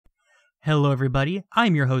Hello everybody,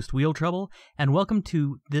 I'm your host Wheel Trouble, and welcome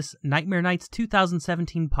to this Nightmare Nights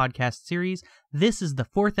 2017 podcast series. This is the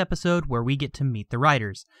 4th episode where we get to meet the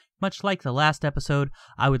writers. Much like the last episode,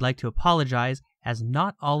 I would like to apologize, as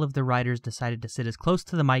not all of the writers decided to sit as close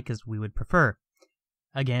to the mic as we would prefer.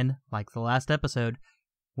 Again, like the last episode,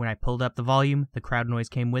 when I pulled up the volume, the crowd noise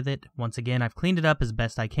came with it. Once again, I've cleaned it up as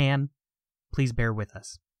best I can. Please bear with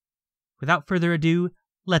us. Without further ado,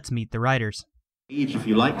 let's meet the writers. Each, if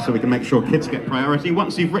you like, so we can make sure kids get priority.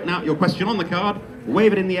 Once you've written out your question on the card,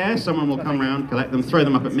 wave it in the air, someone will come round, collect them, throw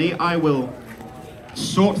them up at me. I will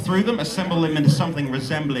sort through them, assemble them into something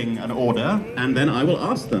resembling an order, and then I will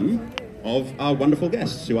ask them of our wonderful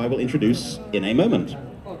guests, who I will introduce in a moment.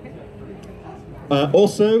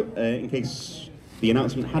 In case the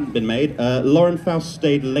announcement hadn't been made, Lauren Faust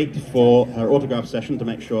stayed late for her autograph session to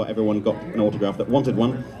make sure everyone got an autograph that wanted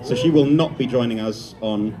one, so she will not be joining us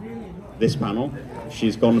on this panel.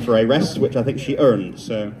 She's gone for a rest, which I think she earned,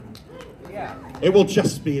 so it will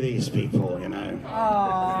just be these people, you know.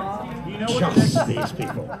 These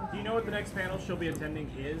people. Do you know what the next panel she'll be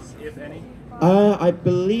attending is, if any? I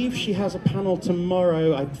believe she has a panel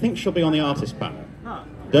tomorrow. I think she'll be on the artist panel. Huh.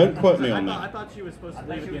 Don't quote me on I that. thought she was supposed to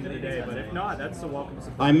leave at the end of the day, but if not, that's a welcome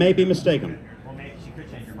surprise. I may be mistaken. Well, maybe she could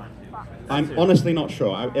change her mind too. I'm honestly not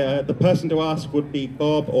sure. The person to ask would be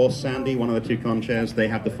Bob or Sandy, one of the two con-chairs. They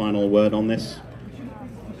have the final word on this.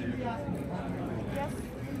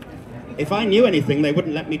 If I knew anything, they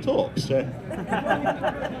wouldn't let me talk, so...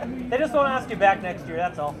 They just won't ask you back next year,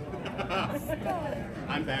 that's all.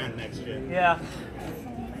 I'm banned next year. Yeah.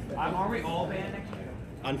 Are we all banned next year?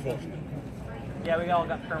 Unfortunately. Yeah, we all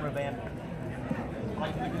got perma banned.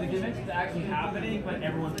 Like, the convention's actually happening, but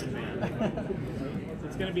everyone's been banned.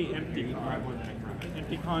 It's going to be empty.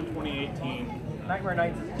 EmptyCon 2018. Nightmare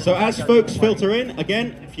Nights. So as folks filter in,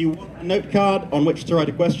 again, if you want a note card on which to write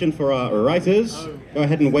a question for our writers, go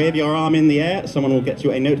ahead and wave your arm in the air. Someone will get you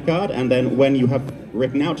a note card, and then when you have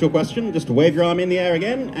written out your question, just wave your arm in the air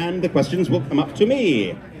again, and the questions will come up to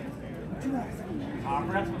me.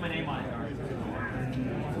 Perhaps put my name on it.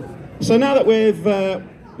 So now that we've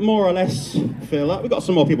more or less filled up, we've got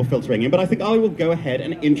some more people filtering in, but I think I will go ahead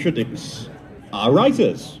and introduce our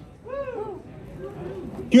writers.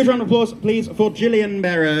 Huge round of applause, please, for Gillian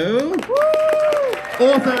Barrow,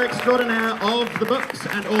 author extraordinaire of the books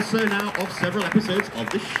and also now of several episodes of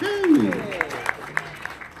the show.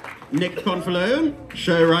 Nick Confalone,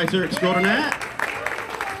 show writer extraordinaire.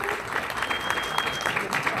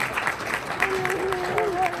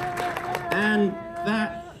 And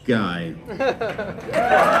that guy.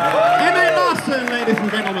 M.A. Larson, ladies and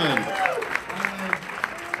gentlemen.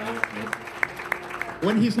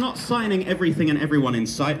 When he's not signing everything and everyone in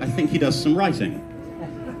sight, I think he does some writing.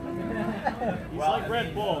 He's like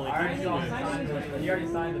Red Bull. You already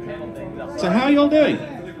signed the panel thing. So how are you all doing?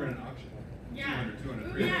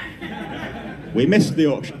 We missed the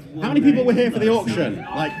auction. How many people were here for the auction?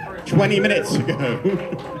 Like 20 minutes ago.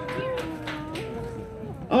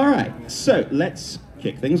 All right, so let's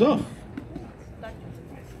kick things off.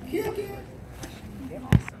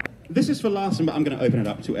 This is for Larson, but I'm going to open it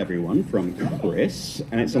up to everyone from Chris,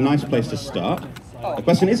 and it's a nice place to start. The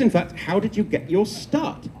question is, in fact, how did you get your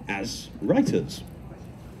start as writers?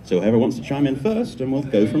 So whoever wants to chime in first, and we'll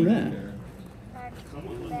go from there. I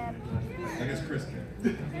guess Chris can.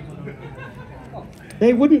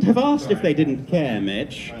 They wouldn't have asked if they didn't care,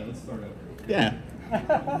 Mitch. All right, let's start over. Yeah.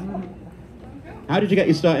 How did you get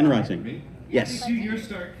your start in writing? Me? Yes. Your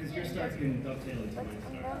start, because your start's going to dovetail into my start.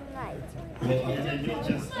 Well, And then you'll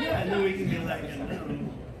just, and then we can be like,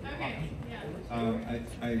 I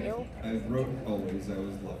wrote always. I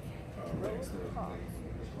always loved writing stories and things in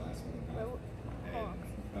English class and whatnot.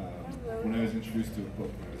 And when I was introduced to a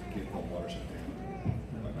book when I was a kid called Watershed Down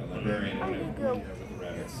by my librarian, when I with the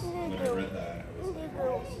rabbits, when I read that, I was like,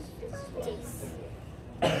 this is what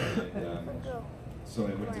I want to do. And, so I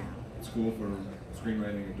went to school for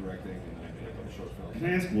screenwriting and directing, and I made a couple short films. Can I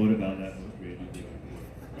ask what about that book made you do it?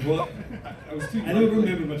 Well, I was too. I don't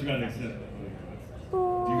remember much about it except that.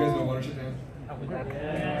 Do you guys know Watershed Down?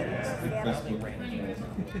 Yeah. It's the best book.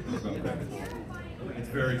 It's about rabbits. It's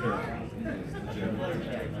very terrible. It's legitimately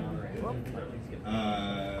terrible.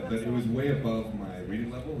 But it was way above my reading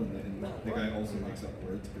level, and the guy also makes up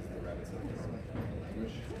words because the rabbits have their own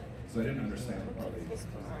language. So I didn't understand probably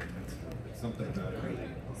something about it really.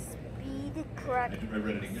 I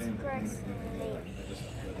read it again. I just read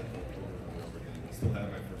it over and over again. I still have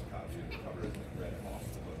my first copy of the cover and read off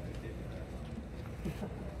the book they gave me back.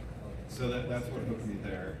 So that's what hooked me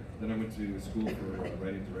there. Then I went to school for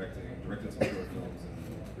writing, directed some short films, and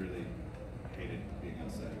really hated being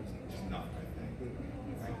outside. It was just not my thing.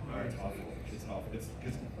 Art's often tough. It's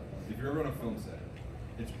because if you're ever on a film set,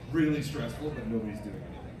 it's really stressful, but nobody's doing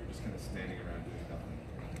anything. You're just kind of standing around doing nothing.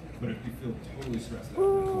 But if you feel totally stressed out,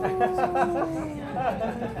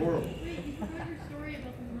 it's horrible.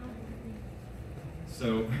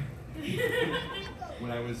 So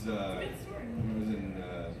when I was in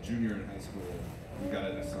junior in high school, we got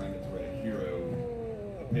an assignment to write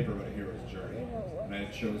a paper about a hero's journey, and I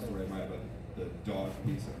chose to write mine about the dog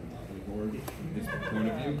piece of the Monopoly board, his point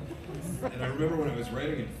of view. And I remember when I was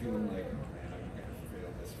writing it, feeling like, oh man, I'm gonna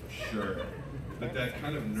fail this for sure. But that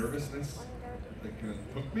kind of nervousness, that kind of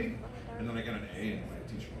hooked me, and then I got an A, and my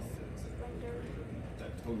teacher loved it. So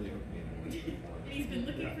that totally hooked me. He's been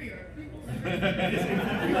looking for your approval. I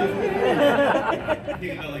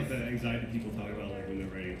think about like the anxiety people talk about like when they're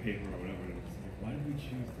writing a paper or whatever. And it's like, why did we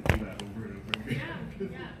choose to do that over and over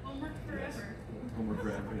again? Yeah. Homework forever. Homework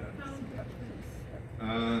forever, yeah.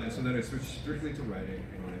 And so then I switched strictly to writing,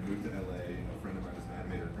 and when I moved to LA, a friend of mine was an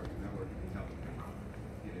animator at Cartoon Network, and he helped me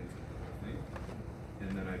get into the whole thing.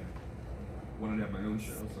 And then I wanted to have my own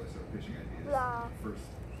show, so I started pitching ideas.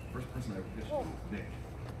 First person I ever pitched was Nick.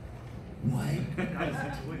 What? That is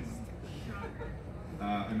a twist.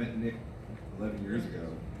 I met Nick 11 years ago.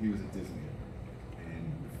 He was at Disney, and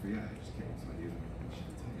I just came up with some ideas and pitched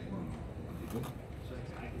it to him and people. So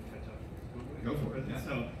I can catch up. Go for it. Yeah.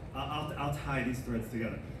 So I'll tie these threads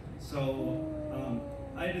together. So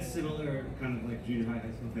I had a similar kind of like junior high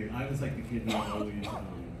school thing. I was like the kid who would always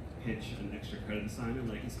pitch an extra credit assignment.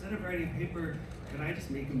 Like, instead of writing a paper, can I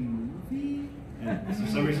just make a movie? And so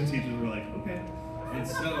for some reason teachers were like, okay. And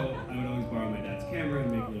so I would always borrow my dad's camera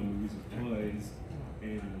and make little movies with toys,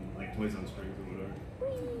 and like toys on strings or whatever.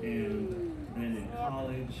 And then in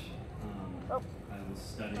college, I was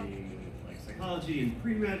studying like psychology and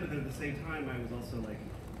pre-med, but then at the same time I was also like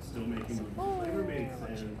still making movies with my roommates,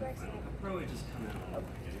 and Final Cut Pro, it just kind of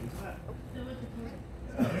getting into that.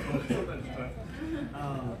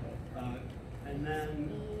 And then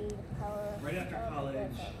right after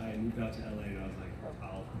college, I moved out to LA, and I was like,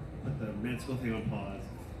 I'll put the med school thing on pause,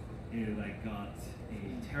 and I got a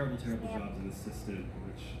terrible job as an assistant,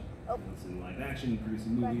 which was in live action,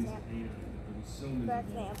 producing movies, and it was so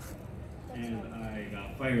miserable. And I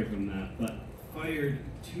got fired from that, but fired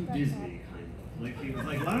to Disney, kind of. Like, he was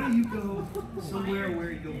like, why don't you go somewhere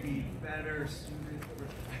where you'll be better suited for...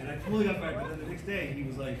 And I totally got fired, but then the next day, he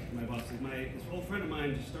was like, my boss was like, this old friend of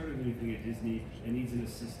mine just started a new thing at Disney and needs an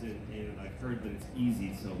assistant, and I've heard that it's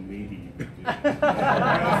easy, so maybe you could do it. I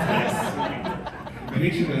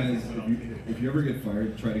hate you guys, if you ever get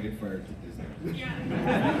fired, try to get fired to Disney.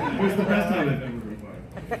 Yeah. It was the best time I've ever been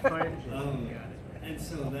fired. And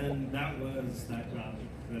so then that was that job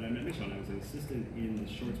that I met Mitch on. I was an assistant in the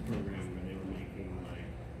shorts program where they were making like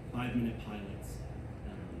 5-minute pilots,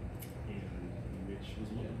 and Mitch was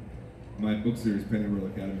one of them. My book series, Pennyroyal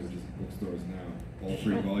Academy, which is in bookstores now, all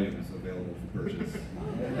 3 volumes available for purchase.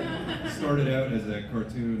 Started out as a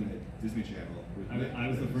cartoon at Disney Channel. I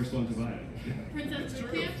was the first one to buy it. Princess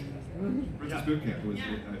Bootcamp? Princess Bootcamp was, I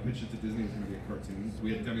pitched it to Disney, it was going to be a cartoon.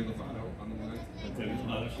 We had Demi Lovato on the line. Demi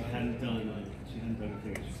Lovato, she hadn't done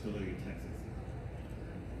anything, she's still living in Texas.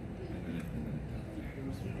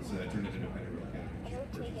 So I turned it into Pennyroyal Academy, which was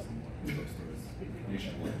purchased in bookstores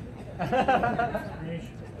nationwide.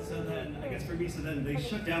 So then, I guess for me, so then they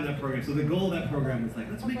shut down that program. So the goal of that program was like,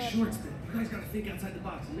 let's make shorts that you guys gotta think outside the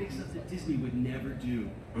box and make stuff that Disney would never do.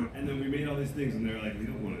 And then we made all these things, and they're like, we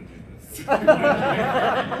don't want to do this. We're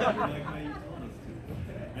like, why you told us to?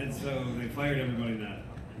 And so they fired everybody in that.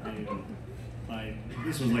 And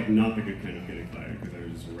this was like not the good kind of getting fired, because I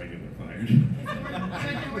was just regular fired.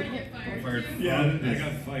 Where to get fired? Yeah, I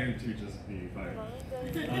got fired to just be fired.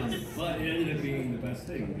 But it ended up being the best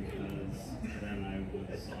thing, because then I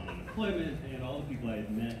was on unemployment, and all the people I had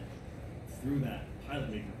met through that pilot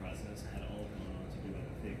making process had all gone on to do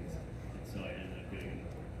other things. And so I ended up getting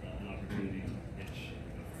an opportunity to pitch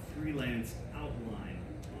a freelance outline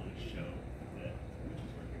on a show that Mitch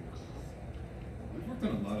was working on. We've worked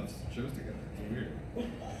on a lot of shows together. It's weird.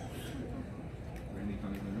 Randy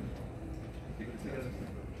Cunningham.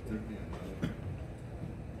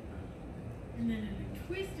 And then in a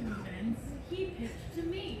twist of events, he pitched to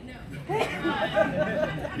me. No.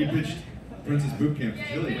 He pitched Princess Bootcamp to Yeah,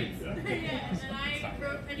 Jillian. yeah, and I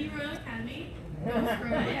wrote Pennyroyal Academy. Ghost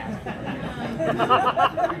wrote it.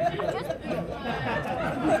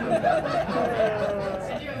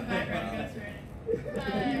 I do have a background in ghost writing. I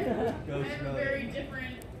have a very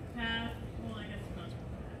different path. Well, I guess not.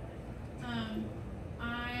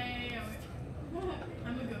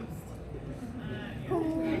 I'm a ghost. Yeah.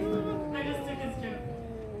 I just took this joke.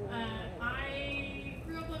 I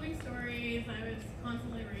grew up loving stories. I was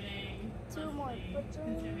constantly reading. constantly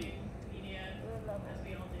consuming media, as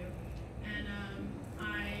we all do. And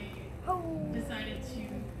I decided to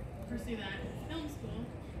pursue that in film school.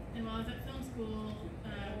 And while I was at film school,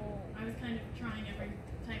 I was kind of trying every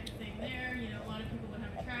type of thing there. You know, a lot of people would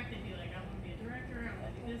have a track. They'd be like, I want to be a director. I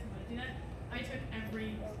want to do this. I want to do that. I took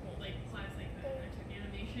every class I could. I took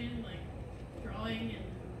animation, drawing, and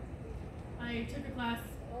I took a class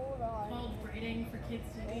called writing for kids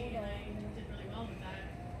to be, and I did really well with that.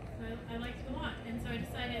 So I liked it a lot, and so I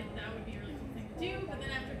decided that would be a really cool thing to do. But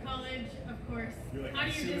then after college, of course, You're like, how I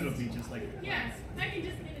do you assume it'll just? be just like your Yes, class. I can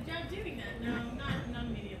just get a job doing that. No, not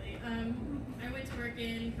immediately. I went to work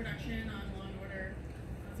in production on Law and Order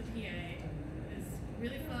as a PA. It was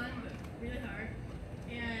really fun, but really hard.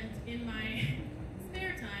 And in my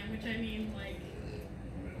spare time, which I mean,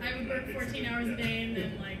 I would work 14 hours a day, and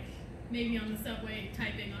then maybe on the subway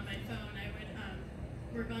typing on my phone, I would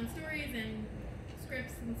work on stories and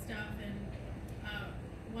scripts and stuff. And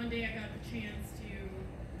one day I got the chance to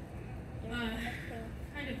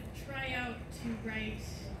kind of try out to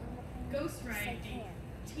ghostwrite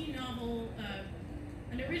a teen novel,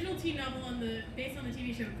 an original teen novel based on the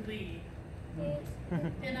TV show Glee.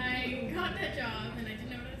 And I got that job, and I didn't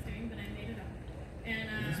know what I was doing, but I made it up. And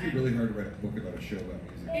It must be really hard to write a book about a show about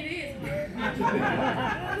music. it is hard.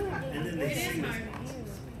 And then they It is sing hard.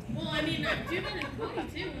 Well, I mean, I do that in comedy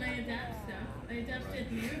too when I adapt stuff. I adapted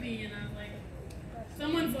the movie, and I was like,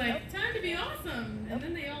 someone's like, time to be awesome, and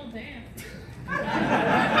then they all dance. You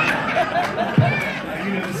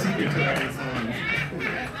know the secret to writing songs. But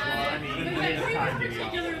that movie was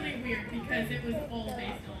particularly weird because it was all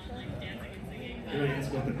based on dancing and singing. Can I ask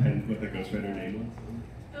what the ghostwriter name was?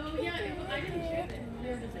 Oh yeah, I didn't choose it. It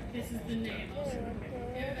was like, this is the name.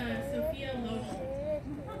 Sophia Lobo.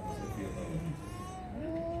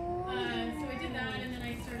 So I did that, and then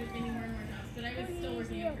I started getting more and more jobs. But I was still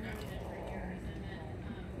working in production for years, and then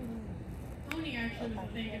Pony actually was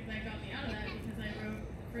the thing that got me out of that because I wrote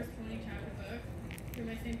the first 20 chapter book through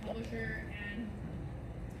my same publisher, and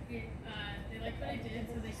they liked what I did,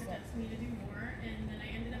 so they suggested me to do more. And then I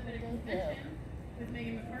ended up at a convention with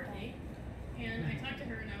Megan McCarthy, and I talked to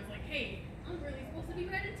her, and I was like, hey, I'm really supposed to be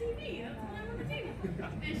writing TV. That's what I want to do.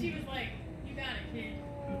 And she was like, you got it, kid.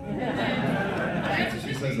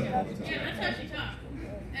 She says that all the time. Yeah, that's how she talks.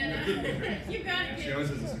 And you got it, kid. She always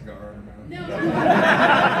has a cigar in her mouth. No. So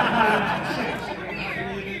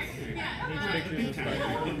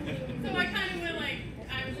I kind of went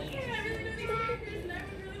I was like, yeah, I really know these characters, and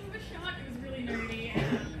everyone really was shocked. It was really nerdy. And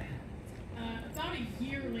about a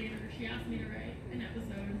year later, she asked me to write an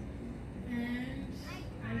episode, and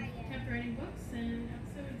I kept writing books and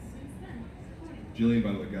episodes since then. Jillian,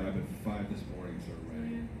 by the way, got up at 5 this morning, so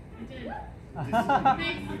ready. I did.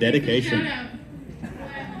 Thanks. Dedication. Shout out.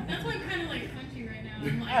 That's why I'm kind of punchy right now.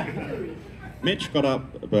 I'm like, Mitch got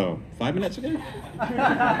up about 5 minutes ago.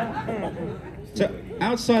 So,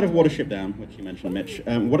 outside of Watership Down, which you mentioned, Mitch,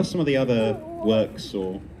 what are some of the other works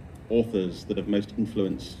or authors that have most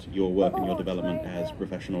influenced your work and your development as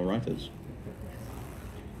professional writers?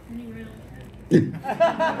 Available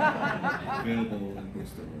in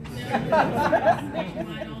bookstores.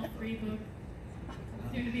 Nationwide, all 3 books.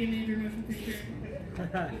 Soon to be a major motion picture.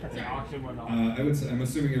 Auction went off. I would say, I'm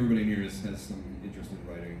assuming everybody in here has some interest in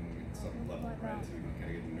writing at some level, right? So we can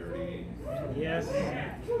kind of get nerdy. Yes.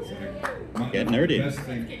 Get nerdy. The best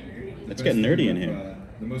thing, Let's get nerdy in here.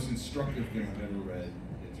 The most instructive thing I've ever read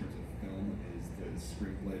in terms of film is the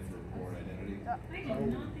screenplay for Born Identity. I did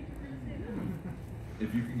not think you were going to say that. If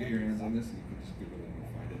you can get your hands on this, and you can just Google it and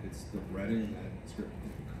find it. It's the writing in that script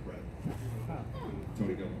is incredible.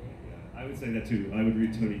 Tony Gilroy. I would say that too. I would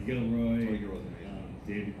read Tony Gilroy. Tony Gilroy's amazing.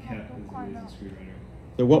 David Koepp is an amazing screenwriter.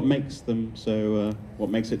 So what makes them so, what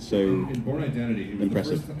makes it so In Born Identity,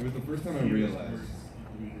 impressive? It was the first time I realized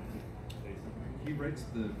he writes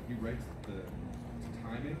the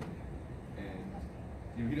timing,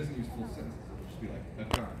 and he doesn't use full sentences. It'll just be like a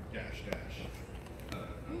gun, dash dash.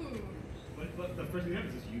 But the first thing that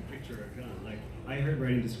happens is you picture a gun. I heard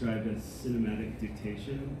writing described as cinematic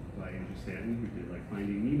dictation by Andrew Stanton, who did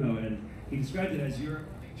Finding Nemo, and he described it as you're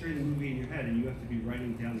picturing the movie in your head, and you have to be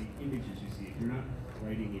writing down the images you see. If you're not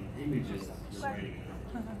writing in images, you're writing in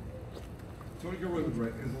numbers. Tony Gilroy would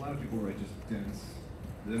write, because a lot of people write just dense,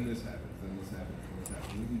 then this happens, then this happens, then this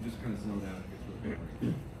happens. And you just kind of zone out and it gets really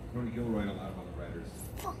boring. Tony Gilroy and a lot of other writers,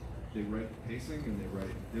 they write pacing and they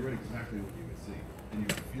write exactly what you would see. And you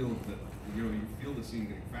feel you feel the scene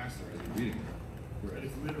getting faster as you're reading it. But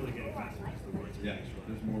it's literally getting faster as the words are Yeah, getting shorter.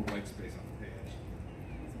 there's more white space on the page.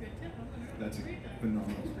 That's a good tip. That's a Read that.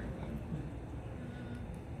 phenomenal screenplay.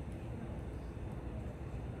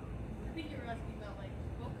 I think you were asking about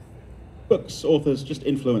books. books, authors, just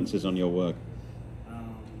influences on your work?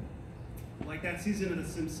 Like that season of The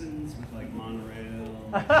Simpsons with like monorail.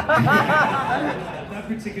 That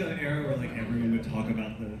particular era where like everyone would talk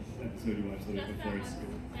about the episode you watched the week before at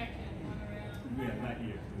school. Yeah, that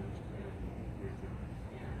year.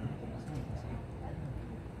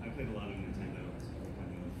 I played a lot of Nintendo,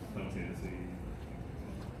 Final Fantasy.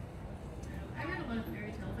 I read a lot of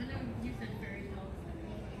fairy tales. I know you said fairy tales as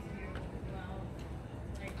well.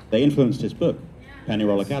 Like, They influenced his book,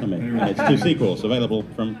 Pennyroll Academy, and its 2 sequels available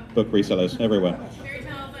from book resellers everywhere. fairy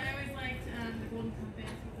tales, I always liked The Golden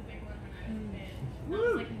Compass was a big one when I was a kid. That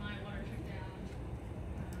was like my Watership Down.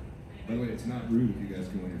 By the way, it's not rude if you guys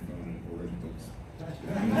go on your phone and order books.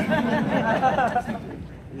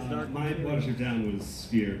 My Watership Down was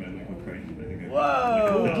Sphere by Michael Crichton. I think.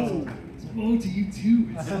 Whoa! Whoa to you too.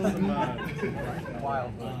 It's so good.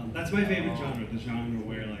 Wild. That's my favorite genre. The genre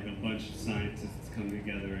where like a bunch of scientists come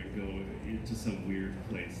together and go into some weird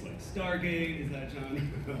place. Like Stargate is that genre.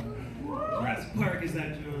 Jurassic Park is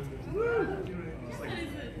that genre. It's like,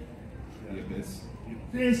 The Abyss.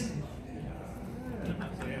 this. So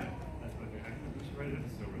yeah, that's my favorite. We should write an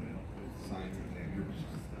episode where they all Science and Nature.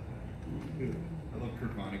 I love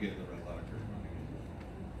Kurt Vonnegut and the Red Letter Kurt Vonnegut.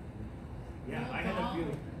 Yeah, I had that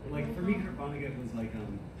feeling. Like for me, Kurt Vonnegut was like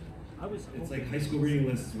it's like high school reading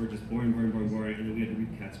lists were just boring, and then we had to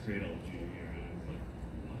read Cat's Cradle junior year, and I was like,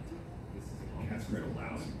 what? This is Cat's Cradle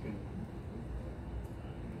loud. And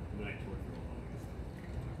then I tore through all of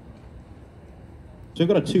So we've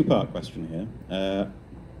got a 2-part question here.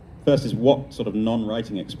 First is, what sort of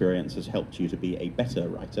non-writing experience has helped you to be a better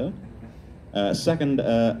writer? Second,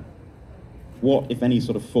 what, if any,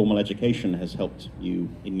 sort of formal education has helped you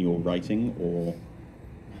in your writing, or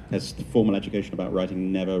has the formal education about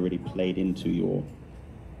writing never really played into your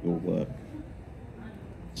work?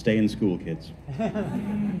 Stay in school, kids. Well,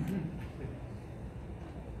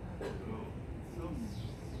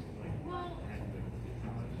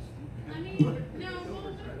 I mean, no,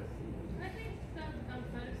 well, I think that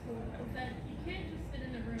outside of school is that you can't just sit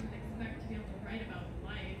in a room and expect to be able to write about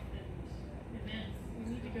life and events. You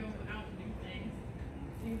need to go out and do things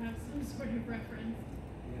so you have some sort of reference.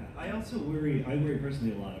 Yeah, I worry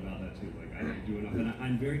personally a lot about that too. Like I don't do enough, and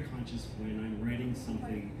I'm very conscious when I'm writing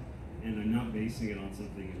something and I'm not basing it on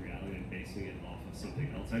something in reality, I'm basing it off of something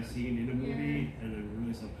else I've seen in a movie, and I'm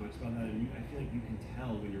really self-conscious about that. And I feel like you can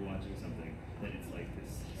tell when you're watching something that it's like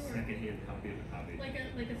this secondhand copy of a copy. Like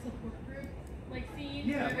a support group, like scene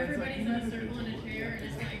Yeah, where where it's like, everybody's in a circle in a chair and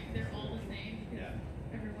it's like they're all the same because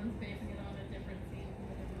Yeah. everyone's basing it on a different scene from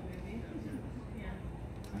a different movie. Yeah.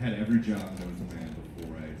 I had every job known to man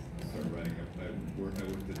before I started writing. I worked at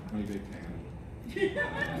Honey Baked Ham.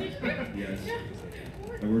 Yes.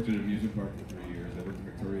 I worked at an amusement park for 3 years. I worked at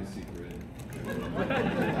Victoria's Secret.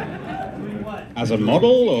 As a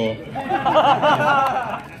model, or? FBI,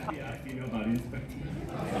 female body inspector.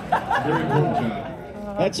 Very important job.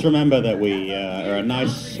 Let's remember that we are a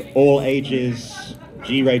nice, all-ages,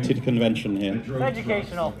 G-rated convention I here. drove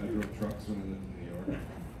Educational. Trucks. I drove trucks when I lived in New York.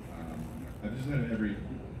 I've just had every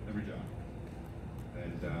job.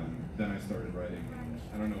 And then I started writing.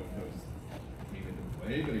 I don't know if those came into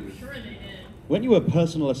play, but it was. Sure they did. Weren't you a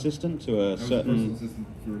personal assistant to a I was a personal certain... assistant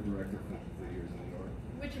for a director for 3 years in New York.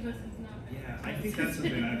 Which of us is not? Yeah, I think that's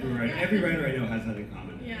something every writer I know has that in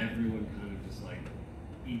common. Yeah. Everyone kind of just like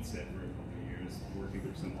eats it for a couple of years working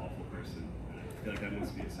for some awful person. And I feel like that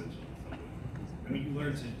must be essential in some way. I mean, you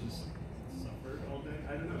learn to just suffer all day.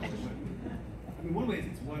 I don't know. I mean, one way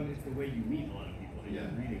it's the way you meet a lot of people and Yeah.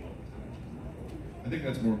 you're reading all the time. I think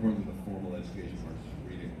that's more important than the formal education part, just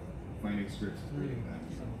reading, finding scripts and reading them,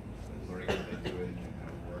 learning how they do it and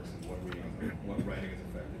how it works and what writing is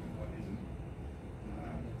effective and what isn't.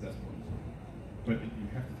 That's more important. But you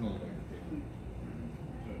have to tell them about your paper.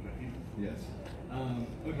 Yes.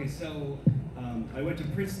 Okay, so I went to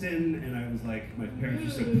Princeton, and I was like, my parents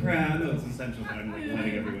were so proud. No, it's essential, but I'm like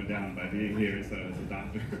letting everyone down by being here instead of as a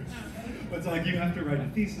doctor. But it's like you have to write a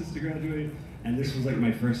thesis to graduate, and this was like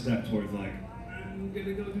my first step towards like I'm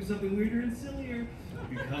gonna go do something weirder and sillier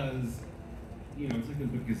because it's like a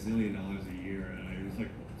gazillion dollars a year, and I was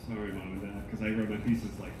like, sorry, mom and dad, because I wrote my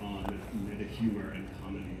thesis like on meta humor and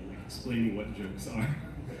comedy, like explaining what jokes are.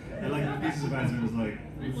 And like the thesis advisor was like,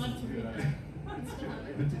 I'd love to read that.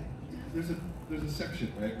 There's a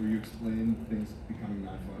section, right, where you explain things becoming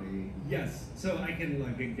not funny. yes, so I can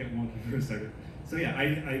like get wonky for a second. So yeah,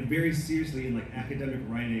 I very seriously in like academic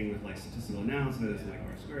writing with like statistical analysis and like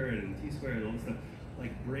R squared and T squared and all this stuff,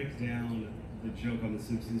 like break down the joke on The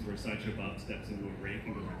Simpsons where Sideshow Bob steps into a rake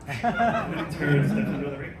and goes and then he turns, steps into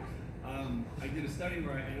another rake. I did a study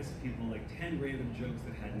where I asked people like 10 random jokes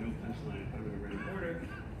that had no punchline and put them in a random order,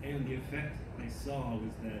 and the effect I saw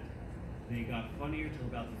was that they got funnier till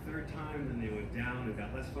about the third time, then they went down and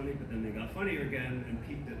got less funny, but then they got funnier again and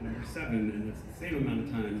peaked at number 7, and that's the same amount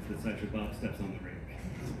of times that Sideshow Bob steps on the rink.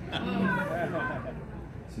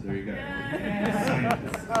 So there you go.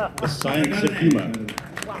 The science of humor.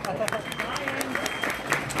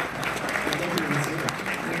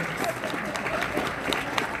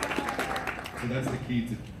 So that's the key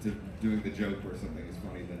to doing the joke where something is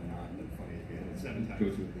funny, then not, then funny again. It's 7 times. Go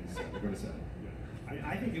to at least 7. Go to 7.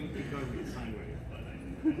 I think it would be going with sine wave, but I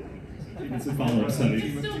didn't think it's a follow-up study.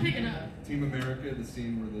 It's still picking up. Team America, the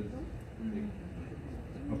scene where the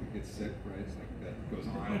puppet gets sick, right? It's like that goes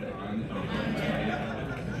on and on.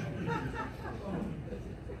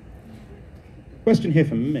 Question here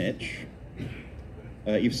from Mitch.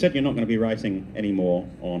 You've said you're not going to be writing anymore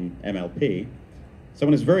on MLP.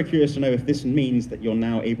 Someone is very curious to know if this means that you're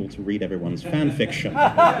now able to read everyone's fan fiction.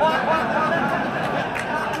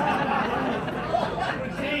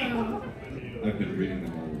 I've been reading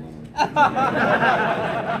them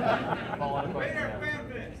all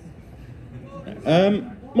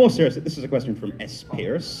along. More seriously, this is a question from S.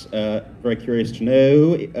 Pierce. Very curious to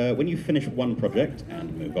know, when you finish one project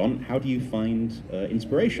and move on, how do you find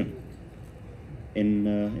inspiration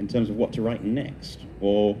in terms of what to write next?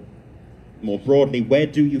 Or more broadly, where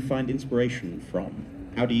do you find inspiration from?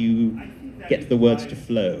 How do you get the words to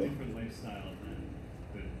flow? Different lifestyle than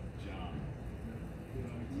the job.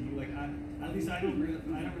 You know, like at least I don't really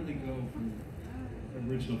go from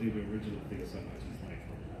original thing to original thing so much. It's like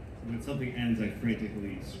when something ends, I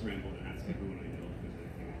frantically scramble and ask everyone I know if there's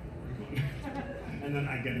anything I can work on, and then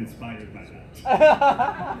I get inspired by that.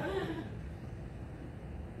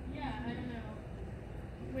 Yeah, I don't know.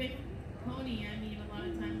 With Pony, I mean, a lot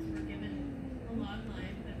of times we're given a log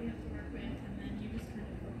line that we have to work with, and then you just kind of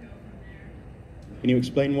go from there. Can you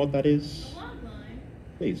explain what that is? A log line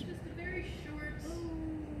Please. is just a very short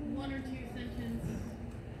 1 or 2 sentence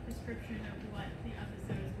description of what the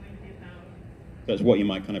episode is going to be about. That's what you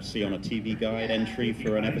might kind of see on a TV guide entry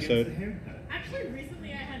for an episode. Actually,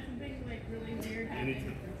 recently I had something like really weird happen.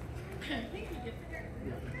 I think you get the haircut.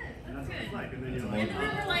 That's good. That's good. Like, and then you're And like, then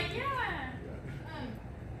we're like, yeah.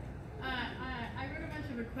 I wrote a bunch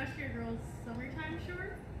of Equestria Girls summertime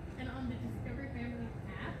shorts, and on the Discovery Family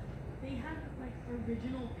app, they have like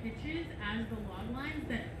original pitches as the log lines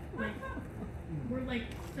that like were like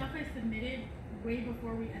stuff I submitted way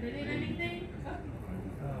before we edited anything.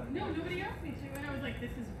 No, nobody asked me to, and I was like,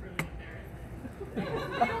 this is really embarrassing. They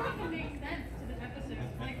don't even make sense to the episode.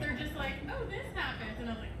 Like they're just like, oh, this happens, and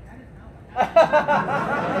I was like, that is not what happened.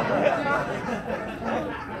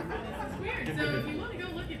 This is weird. So if you want to go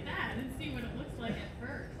look at that and see what it looks like at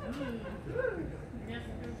first, I guess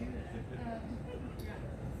I'll go do that.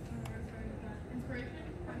 Inspiration?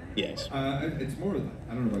 Yes. It's more,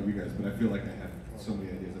 I don't know about you guys, but I feel like I have so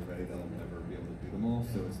many ideas already that I'll never be able to do them all.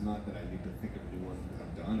 So it's not that I need to think of new ones that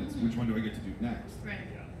I'm done. It's which one do I get to do next? Right.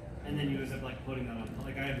 yeah. And then you end up like putting that on.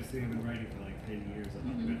 Like I have this thing I've been writing for like 10 years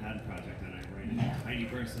on the Manhattan Project, and I write it in a tiny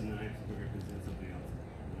burst, and then I have to represent something else.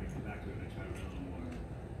 And I come back to it and I try to write a little more.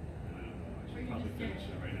 And I don't know. I should probably finish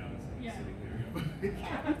it right now instead of sitting here.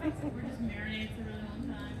 We're just marinating for a really long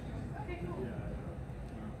time. Okay, cool.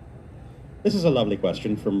 This is a lovely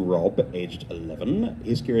question from Rob, aged 11.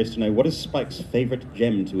 He's curious to know, what is Spike's favorite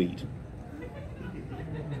gem to eat? I know the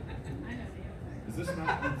answer. Is this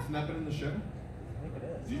not been in the show?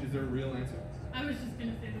 Is there a real answer? I was just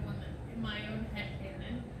gonna say the one that in my own head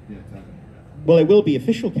canon. Yeah, tell me. Well, it will be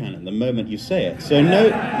official canon the moment you say it, so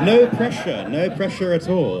no pressure at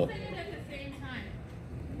all. We'll say it at the same time.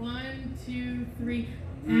 1, 2, 3.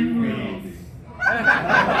 Emeralds. 2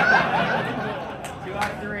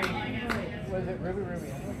 out of 3. Was it Ruby?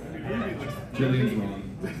 Jillian's wrong.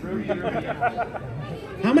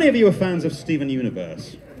 How many of you are fans of Steven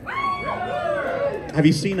Universe? Have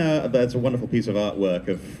you seen there's a wonderful piece of artwork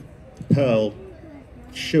of Pearl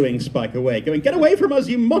shooing Spike away, going, "Get away from us,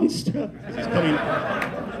 you monster!" As he's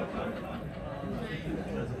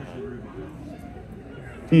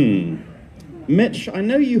coming. Mitch, I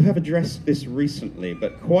know you have addressed this recently,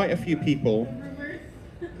 but quite a few people...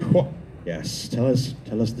 Yes, tell us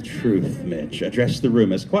the truth, Mitch. Address the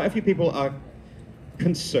rumors. Quite a few people are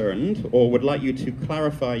concerned or would like you to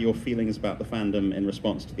clarify your feelings about the fandom in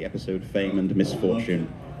response to the episode Fame and Misfortune.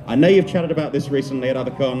 I know you've chatted about this recently at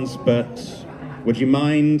other cons, but would you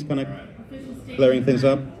mind kind of clearing things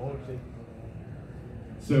up?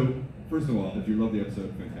 So, first of all, if you love the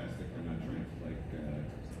episode, fantastic. I'm not trying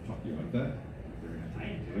to talk you out of that. I'm very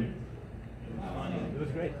happy to do it. It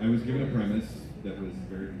was great. I was given a premise that was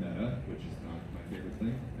very meta, which is not my favorite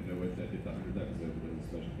thing. I know it, that did the 100th episode, but it was a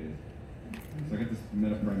special case. So I got this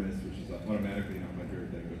meta premise, which is automatically not my favorite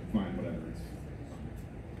thing, but fine, whatever, it's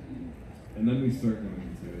fine. And then we start going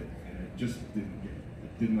into it, and I just didn't get it. I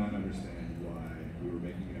did not understand why we were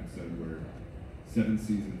making an episode where 7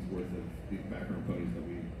 seasons worth of these background ponies that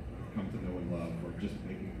we come to know and love were just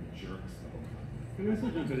making jerks the whole time. Can I also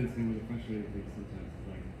jump in and say what the frustrating thing sometimes is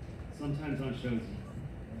like, sometimes on shows,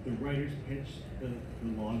 the writers pitch the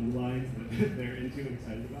log lines that they're into and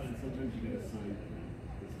excited about, and sometimes you get assigned that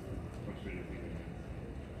this is a frustrating thing.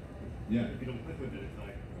 Yeah. If you don't click with it, it's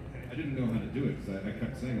like, okay. I didn't know how to do it because I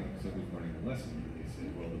kept saying like somebody's learning the lesson. And they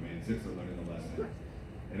said, well, the main 6 are learning the lesson.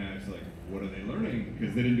 And I was like, what are they learning?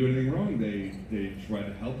 Because they didn't do anything wrong. They tried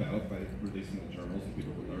to help out by releasing the journals so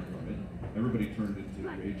people could learn from it. Everybody turned into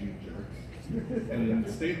raging jerks. And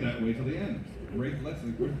it stayed that way till the end. Great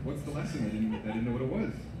lesson. What's the lesson? I didn't know what it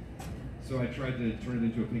was. So I tried to turn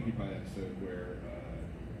it into a Pinkie Pie episode where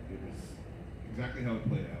it was exactly how it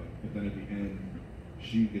played out. But then at the end,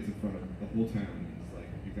 she gets in front of the whole town and is like,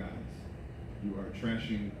 you guys, you are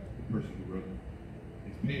trashing the person who wrote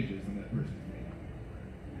these pages, and that person is me.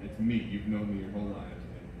 It's me. You've known me your whole lives,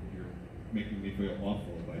 and you're making me feel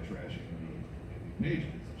awful by trashing me in these pages.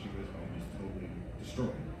 And she goes, oh, I'm just totally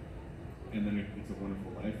destroyed. And then It's a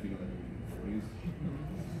Wonderful Life, you know that movie in the 40s?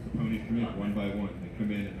 The ponies come in one by one. They come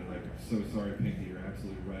in and they're like, so sorry, Pinkie, you're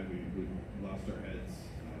absolutely right. We lost our heads.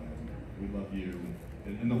 We love you.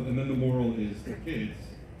 And then the moral is to kids,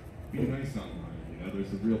 be nice online. You know,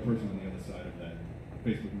 there's a real person on the other side of that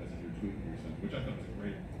Facebook message or tweet or something, which I thought was a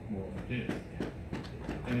great moral for kids.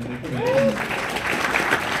 And they come in.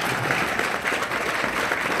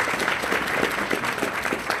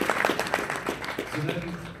 So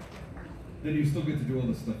then you still get to do all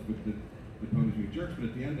this stuff with the ponies being jerks, but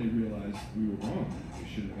at the end they realize we were wrong. We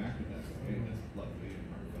shouldn't have acted that way. That's lovely and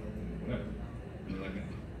heartfelt and whatever. And they're like,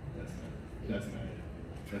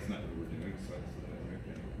 that's not what we're doing. So I was like,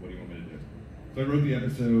 okay, what do you want me to do? So I wrote the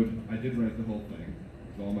episode. I did write the whole thing.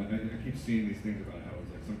 It was all I keep seeing these things about how it's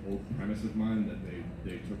like some old premise of mine that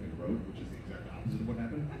they took and wrote, which is the exact opposite of what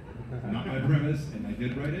happened. Not my premise, and I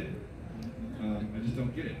did write it. I just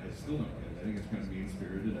don't get it. I still don't get it. I think it's kind of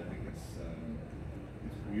mean-spirited. I think it's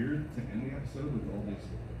weird to end the episode with all these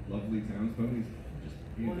lovely towns ponies just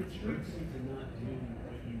being it's jerks. to not do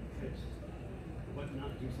what you pitched, but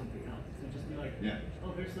not do something else. So just be like,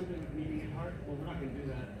 oh, there's something with meeting at heart. Well, we're not going to do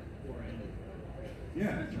that or end it.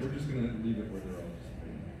 Yeah, we're just going to leave it where they're all just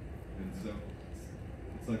being. And so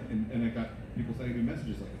it's like, and I got people sending me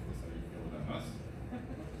messages like, is this how you feel about us?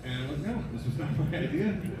 And I'm like, no, this was not my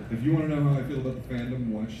idea. If you want to know how I feel about the fandom,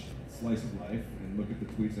 watch Slice of Life and look at the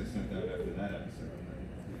tweets I sent out after that episode.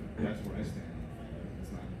 That's where I stand on it.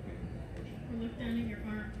 It's not Or look down at your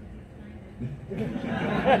arm.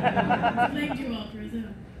 Blamed you all for his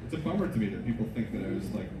own. It's a bummer to me that people think that I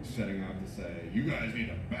was like setting out to say, you guys need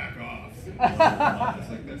to back off. It's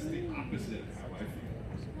like that's the opposite of how I feel.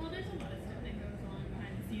 Well, there's a lot of stuff that goes on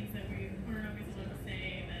behind the scenes that we aren't always allowed to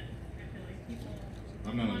say that I feel like people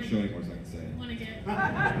I'm not on the show anymore, so I can say it. want to get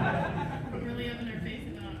really up in our face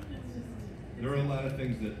about. It's just. There are a lot of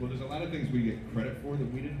things there's a lot of things we get credit for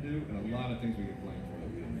that we didn't do, and a lot of things we get blamed for that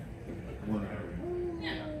we didn't do.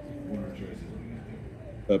 Weren't our choices we didn't do.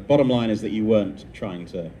 But bottom line is that you weren't trying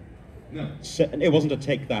to. No. It wasn't to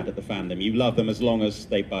take that at the fandom. You love them as long as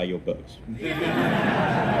they buy your books. Yeah,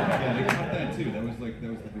 they got that too. That was the big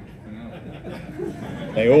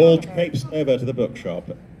finale. They all traipsed over to the bookshop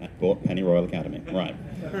and bought Penny Royal Academy. Right.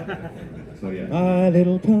 So yeah. My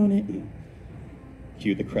Little Pony.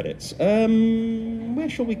 Cue the credits. Where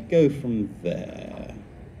shall we go from there?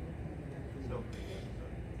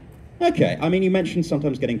 Okay, I mean, you mentioned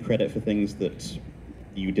sometimes getting credit for things that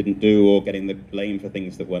you didn't do or getting the blame for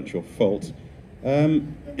things that weren't your fault.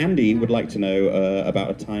 Andy would like to know about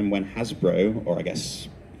a time when Hasbro, or I guess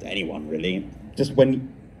anyone really, just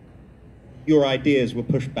when your ideas were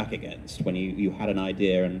pushed back against, when you had an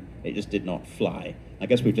idea and it just did not fly. I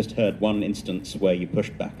guess we've just heard one instance where you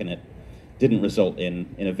pushed back and it didn't result in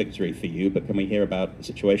a victory for you, but can we hear about a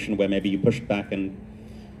situation where maybe you pushed back and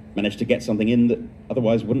managed to get something in that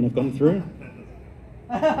otherwise wouldn't have gone through?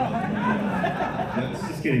 That's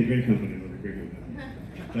Just getting great company with a great company.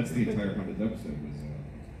 That's the entire 100th episode was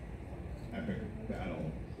epic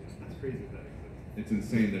battle. That's crazy that exists. It's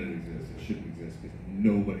insane that it exists. It shouldn't exist because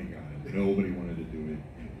nobody got it. Nobody wanted to do it.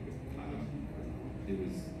 It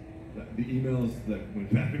was the emails that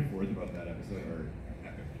went back and forth about that episode are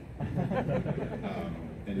epic.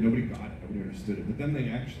 And nobody got it. Nobody understood it. But then they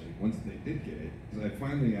actually, once they did get it, because I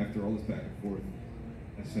finally, after all this back and forth,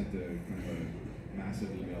 I sent a kind of a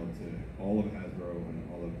massive email to all of Hasbro and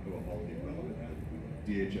all of the relevant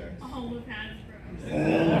DHX. All of Hasbro.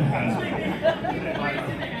 All of Hasbro. Like, how many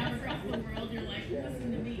voices they have across the world, you're like,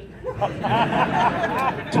 listen to me.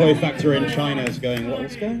 Toy Factory in China is going,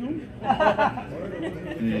 what's going on?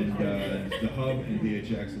 And the hub and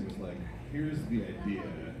DHX was like, here's the idea.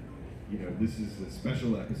 You know, this is a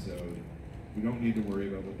special episode. We don't need to worry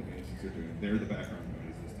about what the basics are doing. They're the background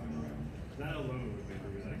noise this time around. That alone would make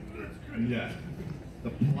me like, that's great. Yeah.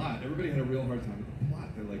 The plot, everybody had a real hard time with the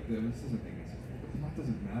plot. They're like, this doesn't make any sense. The plot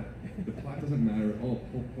doesn't matter. The plot doesn't matter at all.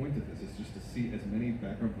 The whole point of this is just to see as many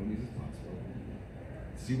background ponies as possible.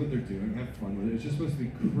 See what they're doing, have fun with it. It's just supposed to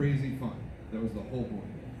be crazy fun. That was the whole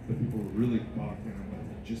point. But people were really bogged down by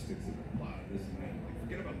the logistics of the plot, this and that. Like,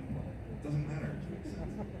 forget about the plot. It doesn't matter. It makes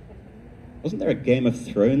sense. Wasn't there a Game of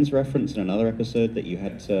Thrones reference in another episode that you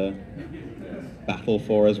had to battle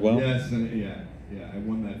for as well? Yes, and yeah, I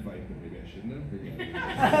won that fight, but maybe I shouldn't have.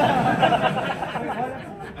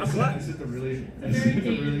 I sent a really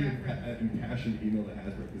impassioned email to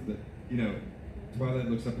Hasbro because Twilight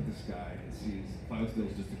looks up at the sky and sees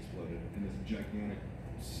Cloudsdale's just exploded and this gigantic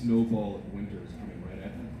snowball of winter is coming right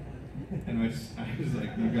at them. And I was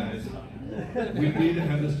like, you guys, we need to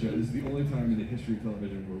have this joke. This is the only time in the history of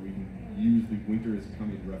television where we can use the winter is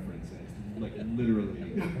coming reference. And it's like literally.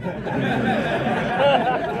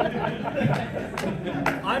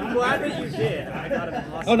 I'm glad that you did. I thought it was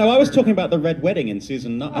awesome. Oh no, I was talking about the Red Wedding in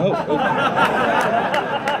season 9. Oh.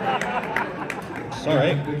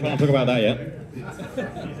 Sorry, can't talk about that yet.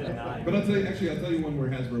 But I'll tell you one where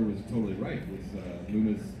Hasbro was totally right. Was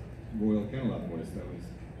Luna's Royal Camelot voice.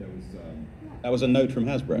 That was a note from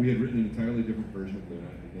Hasbro. We had written an entirely different version of Luna,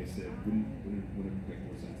 and they said, wouldn't it make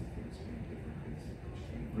more sense if it was something different because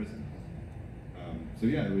she's in prison. So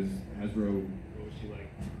yeah, it was Hasbro. What was she like?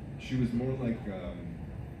 She was more like the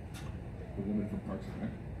woman from Parks and Rec,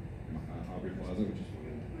 Aubrey Plaza, which is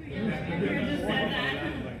Yeah, you just said that.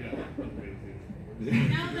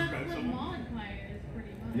 Now that's what Maud Pie is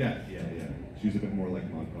pretty much. Yeah. She was a bit more like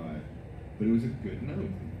Maud Pie, but it was a good note.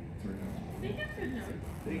 It turned out. They get good notes.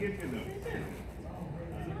 They get good notes. They do.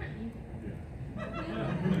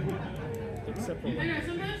 Except for I know,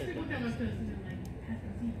 sometimes people come up to us and they're like,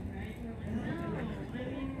 Hasbro's evil, right? We're like, no,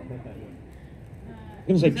 I'm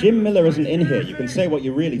going to say, Jim Miller isn't in here. You can say what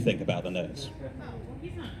you really think about the notes. oh, well,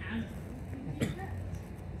 he's not Hasbro. He's Rex.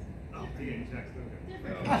 Oh, yeah, exactly.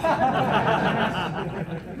 Different.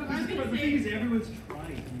 But the thing is, everyone's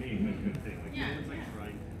trying to make a good thing. Like, Yeah, everyone's like yeah.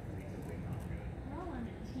 trying to make something not good. We're all on a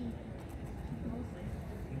team, mostly.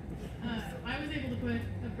 I was able to put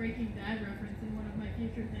a Breaking Bad reference in one of my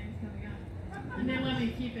future things coming up. And they let me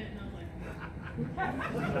keep it, and I was like,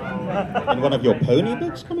 In one of your pony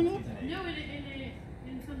books coming up? no,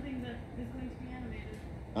 in something that is going to be animated.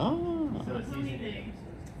 Ah, So a pony thing.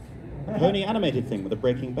 a pony animated thing with a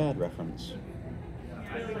Breaking Bad reference.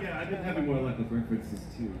 I think, yeah, I've been having more luck with references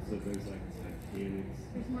too. So there's like mechanics.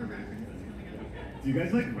 There's more references coming up. Do you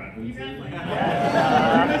guys like references? You guys like Do you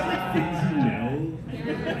guys like things you know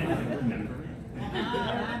and remember?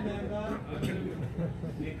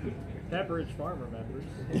 Pepperidge Farm remembers.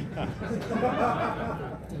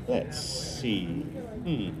 Let's see.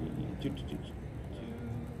 Can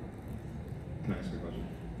I ask you a question?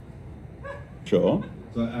 Sure.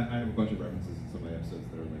 So I have a bunch of references in some of my episodes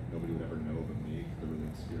that are like nobody would ever know but me. They're really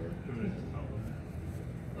obscure.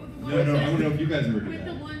 Oh, the No, one I don't know if you guys ever do with that.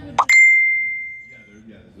 the one with the song. There's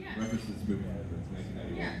Yeah. a reference to this movie that's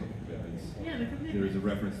 1991 Yeah. Public Commitments. Yeah, the commitment. There's a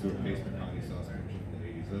reference to a Pace McConaughey sauce commercial from the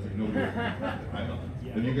 80s. So I was like, nobody would know that.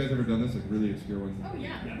 Have you guys ever done this? Like really obscure ones? Oh,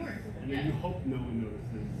 yeah, of course. And Yeah. then you hope no one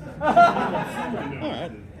notices. Someone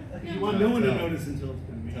Alright. notices. You want no one to notice until it's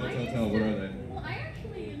been made. Tell, what are they? Well, I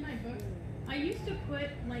actually, in my books, I used to put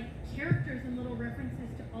like characters and little references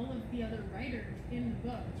to all of the other writers in the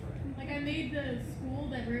book. Like I made the school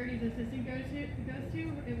that Rarity's assistant goes to, she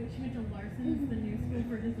went to Larson's, the new school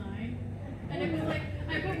for design. And it was like,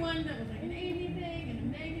 I put one that was like an Amy thing and a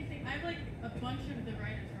Megan thing. I have like a bunch of the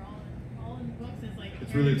writers are all in the books as like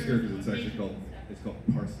It's really obscure characters because and it's actually locations and called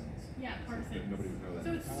stuff. Parsons. Yeah, Parsons. Nobody would know that.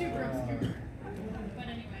 So it's super obscure. But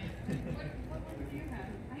anyway, what one do you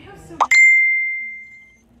have? I have so many.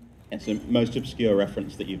 It's the most obscure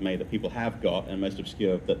reference that you've made that people have got, and most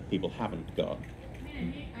obscure that people haven't got. I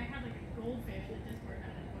mean, I had like a goldfish that Discord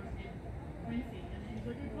had in Quincy, and he was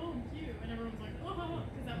like, oh, cute, and everyone was like, oh,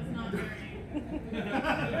 because that was not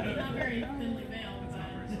very thinly veiled, but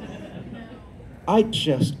no. I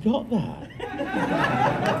just got that. He's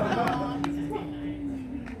just being nice.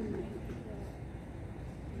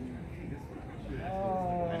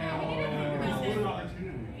 I know, we need to think about this. We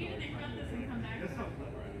need to think about this and come back. That's how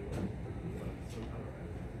clever I am. So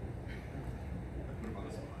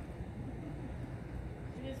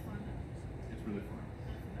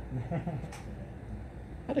I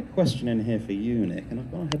had a question in here for you, Nick, and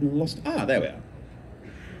I've gone ahead and lost. Ah, there we are.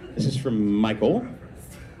 This is from Michael.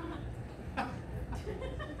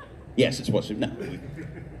 Yes, it's what's no.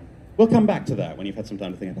 We'll come back to that when you've had some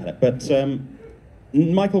time to think about it. But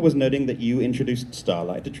Michael was noting that you introduced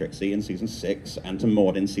Starlight to Trixie in season 6 and to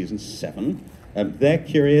Maud in season 7. They're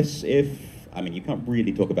curious if, I mean, you can't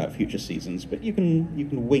really talk about future seasons, but you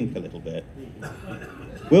can wink a little bit.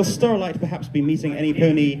 Will Starlight perhaps be meeting any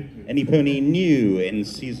pony new in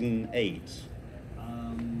season 8?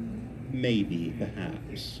 Maybe,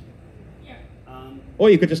 perhaps. Yeah. Or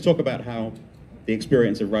you could just talk about how the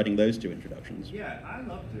experience of writing those 2 introductions. Yeah, I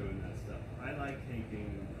love doing that stuff. I like taking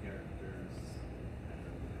characters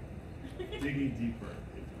and digging deeper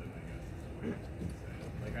into them, I guess is the way I would say.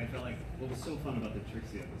 Like, I felt like what was so fun about the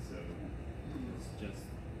Trixie episode was just,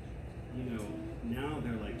 you know, now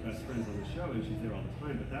they're like best friends on the show and she's there all the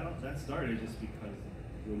time, but that started just because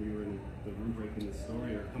when we were in the room breaking the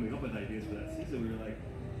story or coming up with ideas for that season, we were like,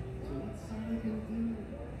 so what's Starlight gonna do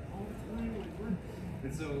all the time? Like, what? And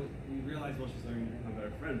so we realized, well, she's learning to become a better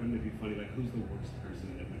friend. Wouldn't it be funny, like, who's the worst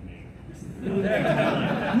person that would make?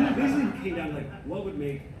 Basically, it came down to, like, what would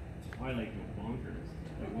make Twilight go bonkers?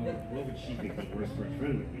 Like, what would she think the worst first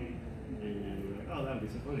friend would be? And we were like, oh, that would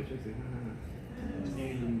be so funny. Trixie,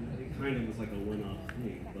 and it kind of was like a one-off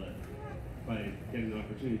thing, but by getting the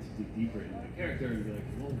opportunity to dig deeper into the character and be like,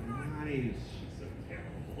 well, why is she so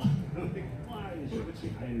terrible? Like, why is she? What's she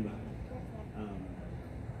hiding behind?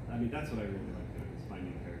 I mean, that's what I really like doing, is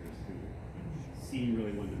finding characters who seem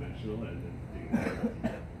really one-dimensional and then doing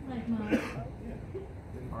that. Like Maud.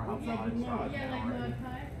 Or how Yeah, like Maud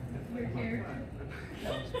Pie, your character.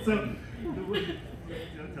 So,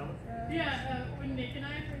 tell us. Yeah, when Nick and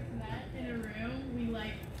I first met in a room, we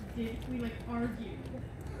argued.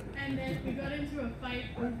 And then we got into a fight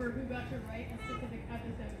over who got to write a specific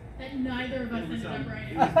episode that neither of us ended up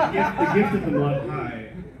writing. The gift of the Maud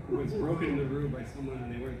Pie was broken in the room by someone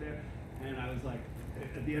and they weren't there. And I was like,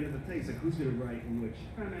 at the end of the thing, it's like, who's going to write which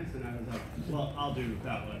premise? And I was like, well, I'll do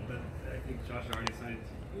that one. But I think Josh already assigned it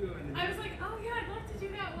to you. And then I was like, oh yeah, I'd love to do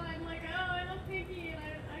that one. Like, oh, I love Pinky, and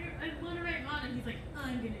I want to write Maud. And he's like,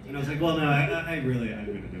 I'm going to do it. And I was like, well, no, I'm going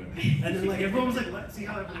to do it. And then like everyone was like, let's see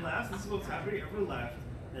how everyone laughs. This is what's happening. Everyone laughed.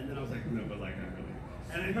 And then I was like, no, but like, I'm really.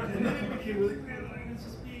 And then it became really clear that I was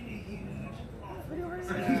just being a huge awful.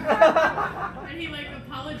 And he like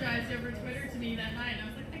apologized over Twitter to me that night. And I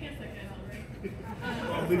was like, I guess that guy's all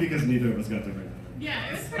right. Only because neither of us got to write. Yeah,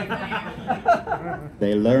 it was pretty funny actually.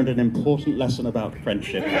 They learned an important lesson about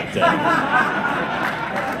friendship that day.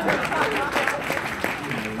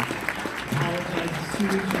 Apologize as soon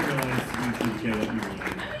as you realize you can get what you want.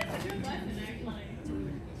 It's a good lesson actually.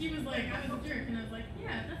 He was like, I was a jerk, and I was like,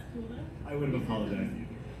 yeah, that's cool though. I would have apologized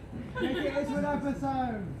either. Make it into an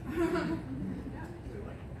episode!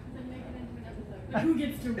 Then make it into an episode. But who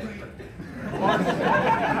gets to write?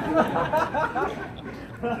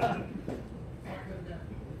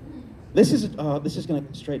 This is going to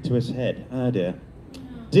go straight to his head. Oh dear.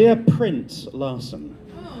 Dear Prince Larson,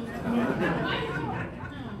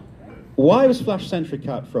 why was Flash Sentry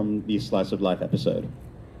cut from the Slice of Life episode?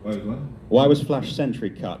 Why was what? Why was Flash Sentry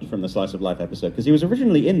cut from the Slice of Life episode? Because he was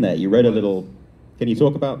originally in there. You wrote a little. Can you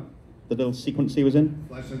talk about the little sequence he was in?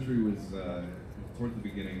 Flash Sentry was towards the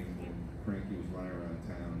beginning when Frankie was running around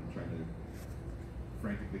town trying to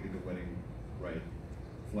frantically get the wedding right.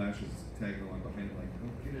 Flash was tagging along behind him like,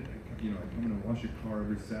 oh, get it, I come in and wash your car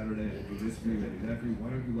every Saturday, I do this for you, I do that for you, why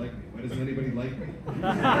don't you like me? Why doesn't anybody like me?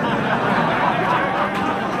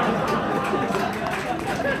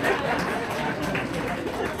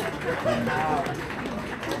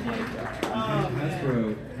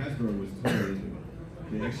 Hasbro was totally into it.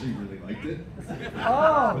 They actually really liked it,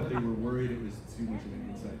 but they were worried it was too much of an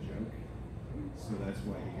inside joke, so that's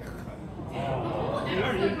why he got cut.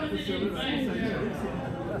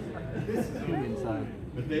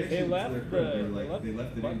 But they actually, left they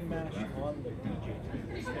left it in button for mash graphic. on the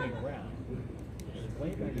spinning ground.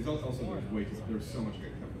 There's also there's so much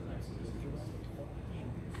good cover there, so this was so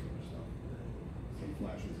much stuff. So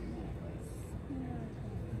Flash was easy.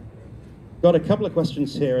 Got a couple of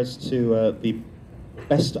questions here as to the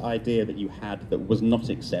best idea that you had that was not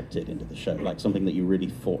accepted into the show, like something that you really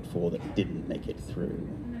fought for that didn't make it through.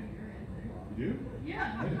 You do?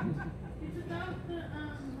 Yeah. It's about the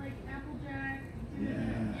like Applejack.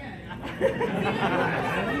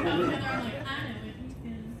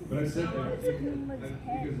 But I said that, you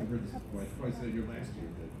guys have heard this before, I probably said it here last year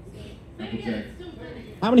that Applejack.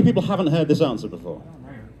 How many people haven't heard this answer before?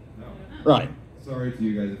 No. Right. Sorry to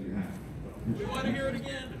you guys if you have. We want to hear it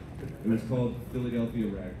again. It was called Philadelphia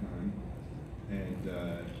Ragtime, And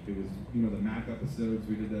it was, you know, the map episodes,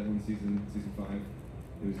 we did that one season 5.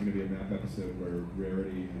 It was going to be a map episode where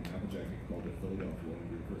Rarity and Applejack called it Philadelphia.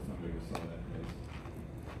 It was the first time we ever saw that place.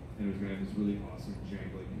 And it was going to have this really awesome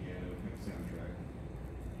jangly piano kind of soundtrack.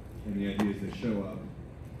 And the idea is they show up,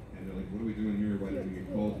 and they're like, what are we doing here? Why did we get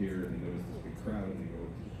called here? And they notice this big crowd, and they go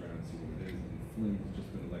up to the crowd and see what it is. And Flynn has just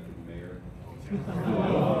been elected mayor.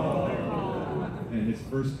 And his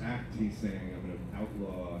first act, he's saying, I'm going to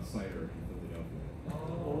outlaw cider in Philadelphia.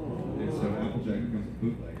 And so Applejack becomes a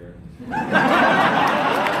bootlegger.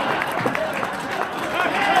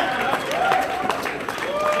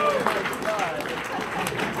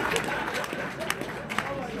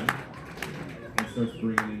 And starts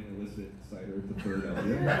bringing in illicit cider to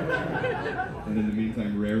Philadelphia. And in the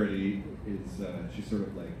meantime, Rarity is, she's sort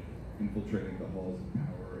of like infiltrating the halls of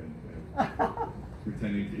power and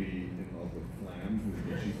pretending to be in love with Flam, who's the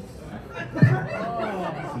chief of staff,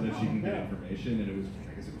 so that she can get information. And it was, I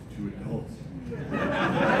guess it was 2 adults.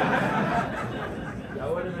 That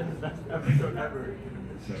would have been the best episode ever.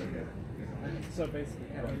 So yeah. So basically,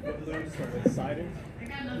 what learns with cider? I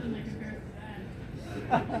got nothing that compares to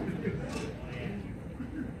that.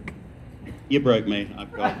 You broke me.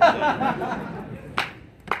 I've got.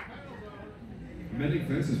 Mending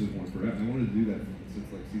Fences was one forever. I wanted to do that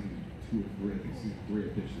since like season 2 or 3. I think season 3 I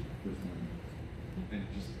pitched it the first time, and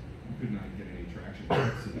just could not get any traction.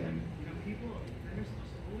 So then, You know, people, there's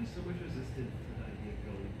always so much resistance to the idea of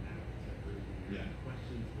going backwards. Yeah.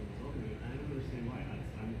 Questions for the opening. I don't understand why.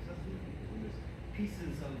 I'm obsessed with people. When there's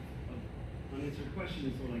pieces of unanswered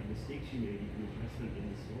questions or like mistakes you made, you can address them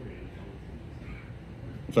in the story and tell it.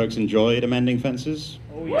 Folks enjoyed Amending Fences?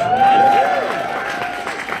 Oh yeah.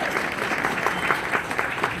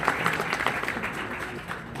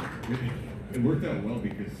 it worked out well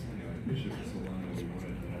because, you know, Bishop was so long that we wanted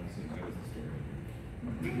an episode that was the story.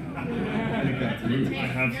 And it got through. I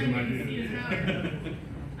have some ideas. I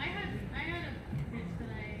had a pitch that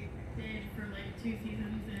I did for like 2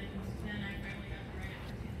 seasons, and then I finally got to write it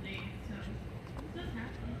for season 8. So it does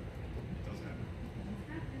happen. It does happen. It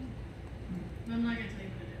does happen. But I'm not gonna tell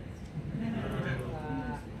you what it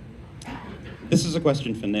is. This is a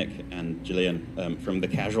question for Nick and Gillian from the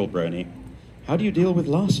Casual Brony. How do you deal with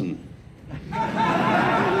Larson?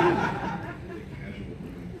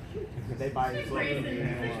 They buy Just it. embrace it,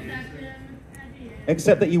 accept him as he is.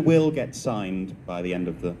 Except that you will get signed by the end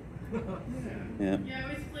of the. Yeah. Yeah, I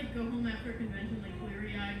always like go home after a convention like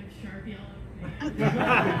bleary-eyed with Sharpie all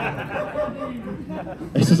over me.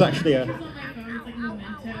 This is actually It's a. on my phone, it's like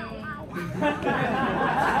Memento.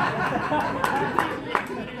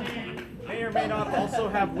 May or may not also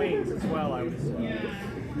have wings as well, I would assume. Yeah.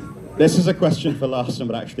 This is a question for Larson,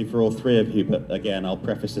 but actually for all 3 of you. But again, I'll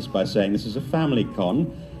preface this by saying this is a family con.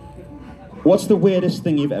 What's the weirdest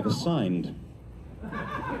thing you've ever signed? Oh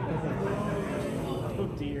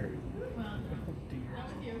dear. Well, that was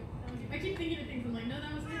you. I keep thinking of things. I'm like, no,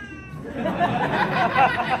 that was him.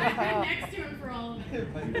 I'm next to him for all of it.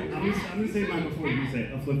 I'm gonna say mine before you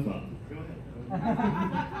say a flip flop. Go ahead.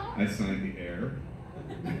 I signed the air.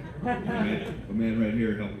 A man right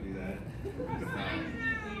here helped me do that.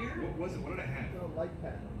 What was it? What did I have? A light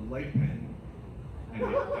pen. A light pen. And I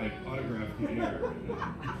autographed the air.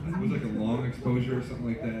 It was like a long exposure or something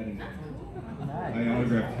like that. And I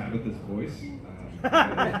autographed Tabitha's voice. I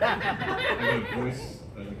got a voice,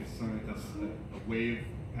 like a sign, a wave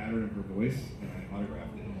pattern of her voice, and I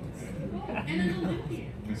autographed it. And an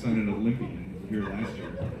Olympian. I signed an Olympian here last year.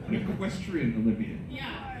 An equestrian Olympian.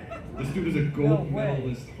 Yeah. This dude is a gold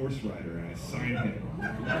medalist horse rider, and I signed him.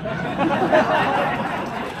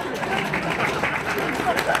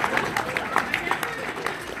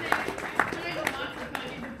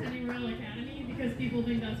 Because people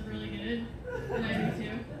think that's really good, and I do too.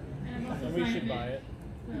 And I'm also We should signing buy it.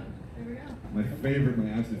 So, there we go. My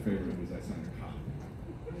absolute favorite was I signed a cop.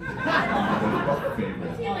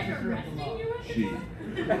 Is he like arresting you?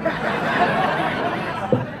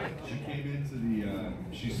 She came into the,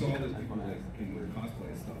 she saw those people like in cosplay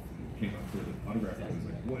and stuff, and came up to the autograph and was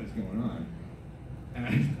like, what is going on? And I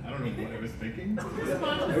don't know what I was thinking. I was in my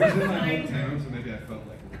hometown, so maybe I felt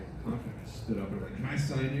like a little confident. I stood up and like, can I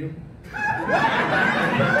sign you? She's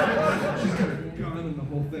got a gun and the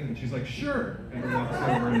whole thing, and she's like, sure. And walks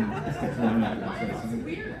over and sticks her arm out and says, What? sign it.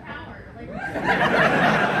 Weird power. Like, it's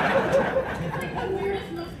like the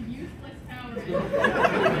weirdest, most useless power.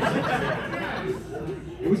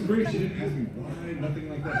 It was great. She didn't ask me why, nothing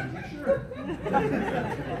like that. She was like, sure.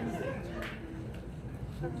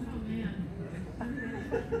 Oh man.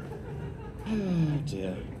 Oh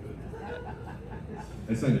dear.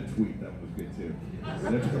 I signed a tweet. That was good too.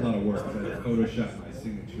 That took a lot of work. I had to Photoshop my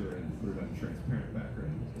signature and put it on a transparent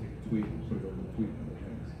background, take a tweet and put it over the tweet and other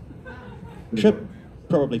things. Should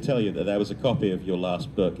probably tell you that there was a copy of your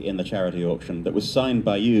last book in the charity auction that was signed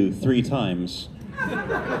by you 3 times.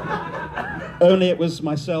 Only it was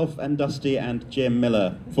myself and Dusty and Jim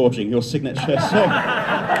Miller forging your signature. So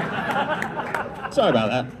sorry about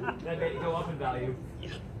that. That made it go up in value.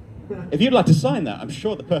 If you'd like to sign that, I'm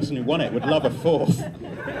sure the person who won it would love a 4th.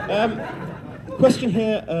 Question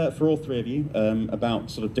here for all 3 of you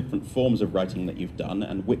about sort of different forms of writing that you've done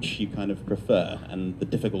and which you kind of prefer, and the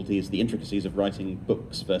difficulties, the intricacies of writing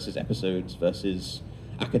books versus episodes versus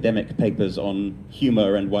academic papers on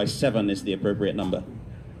humor, and why 7 is the appropriate number.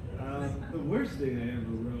 The worst thing I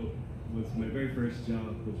ever wrote was my very first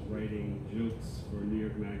job was writing jokes for New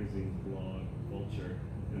York Magazine's blog, Vulture.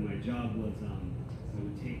 And my job was, I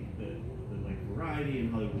would take the like Variety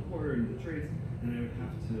and Hollywood Reporter and the trades, and I would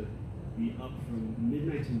have to be up from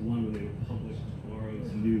midnight to 1 when they would publish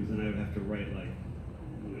tomorrow's news, and I would have to write like,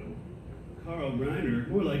 you know, Carl Reiner,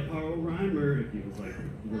 more like Carl Reimer, if he was like,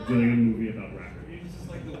 we're doing a movie about rappers. It was just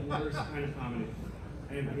like the worst kind of comedy.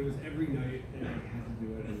 And it was every night, and I had to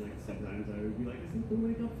do it, and like sometimes I would be like, isn't the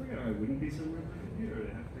wake up free? Or I wouldn't be somewhere on my computer,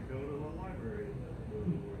 I'd have to go to the library.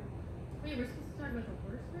 Wait, we're supposed to talk about the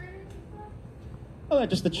worst writers and stuff? Well,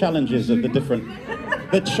 just the challenges of the different,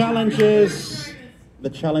 the challenges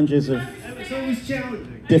of It's always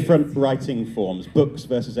challenging. different writing forms, books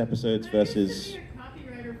versus episodes I versus. used to be a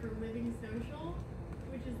copywriter for Living Social,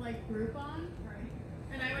 which is like Groupon,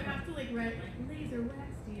 and I would have to like write like laser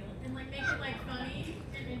wax deal and like make it like funny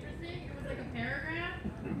and interesting. It was like a paragraph.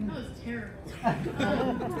 That was terrible.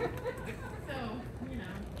 So you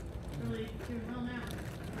know, really doing well now.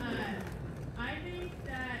 I think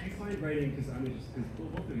that. Do you find writing, because I'm just, because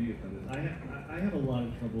both of you have done this, I have a lot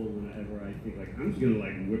of trouble whenever I think like, I'm just going to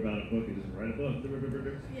like whip out a book and just write a book.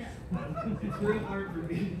 Yeah. It's real hard for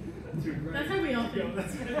me to write. That's how we all think.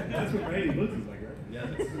 That's what writing books is like, right? Yeah.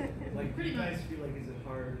 Like, Pretty you guys much. feel like, is it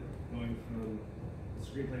hard going from the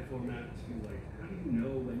screenplay format to like, how do you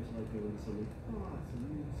know when to like go into some thoughts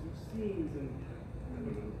and some scenes and, I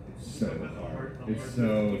don't know. It's so hard. It's art.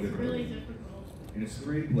 so It's difficult. really difficult. In a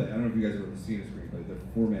screenplay, I don't know if you guys have ever seen a screenplay, they're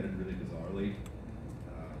formatted really bizarrely.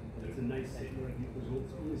 It's a nice statement, like, there's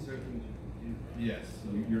only certain things you can do. Yes,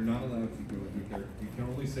 you're not allowed to go into a character. You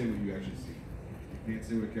can only say what you actually see. You can't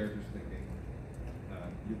say what a character's thinking.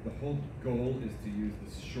 The whole goal is to use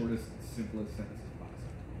the shortest, simplest sentences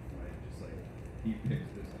possible. Right? Just like, he picked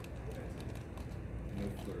this up. That's it.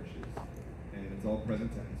 No flourishes. And it's all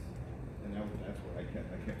present tense. And that's where I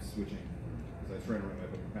kept switching. Because I was trying to write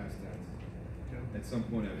my book in past tense. At some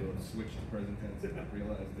point I will have switched to present tense and I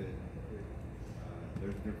realized that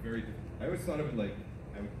they're very different. I always thought of it like,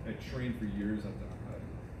 I trained for years on how to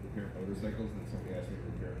repair motorcycles, and then somebody asked me to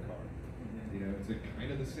repair a car. You know, it's kind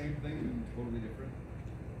of the same thing, but totally different.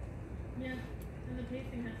 Yeah, and the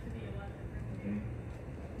pacing has to be a lot different.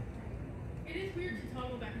 Mm-hmm. It is weird to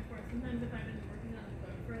toggle back and forth. Sometimes if I've been working on a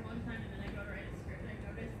book for a long time and then I go to write a script, I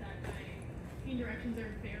notice that my scene directions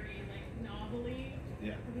are very like novelty.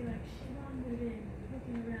 Yeah. I'll be like, Siobhan moving,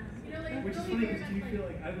 looking around. You know, like Which is really funny, weird. because do you feel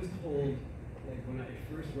like, I was told, like when I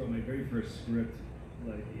first wrote my very first script,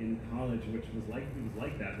 like in college, which was like, it was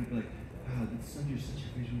like that, people were like, wow, you're such a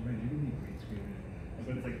visual writer, you're gonna be a great screenwriter.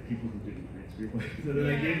 But it's like people who didn't read screenplays. So then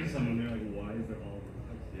I gave it to someone, they're like, why is there all this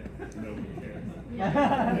stuff? Yeah, nobody cares.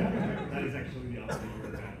 That is actually the opposite of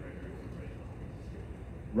a bad writer.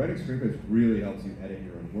 Writing screenplays really helps you edit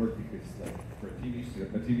your own work because, like, for a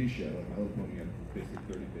TV show, like My Little Pony, you have basically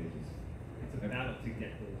 30 pages. It's a battle to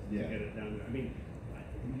get those, to get it down there. I mean,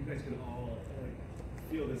 you guys can all like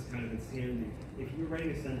feel this kind of insanity. If you're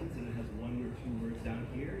writing a sentence and it has 1 or 2 words down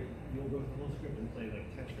here, you'll go through the whole script and play like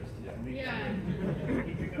Tetris. Yeah.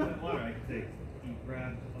 He picked up that water. I could say he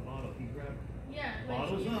grabbed a bottle. He grabbed Yeah, like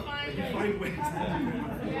bottles you up. find Like, you like, find ways to do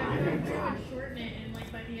it. yeah, you can shorten it and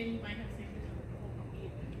like by the end you might have saved it for the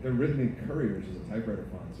whole page. They're written in Courier, which is a typewriter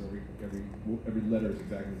font, so every letter is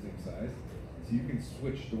exactly the same size. So you can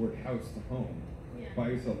switch the word house to home. Yeah. Buy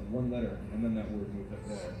yourself 1 letter, and then that word moves up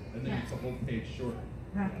there, and then it's a whole page shorter.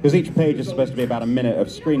 Because each page is supposed to be about a minute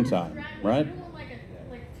of screen time, right? You want like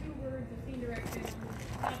 2 words of scene direction on the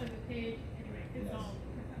top of the page. Anyway, it's Yes. all.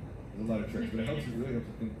 There's a lot of tricks, but it really helps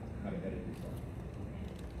you think how to edit your stuff.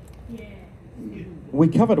 Yeah. We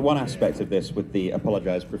covered one aspect of this with the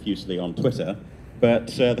apologize profusely on Twitter, but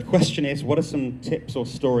the question is, what are some tips or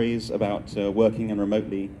stories about working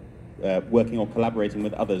or collaborating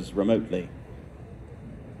with others remotely?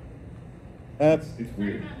 It's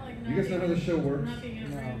weird. Talking about like You guys know how the show works? Not being in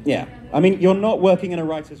a room. Yeah, I mean, you're not working in a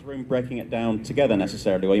writer's room breaking it down together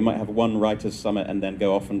necessarily, or you might have one writer's summit and then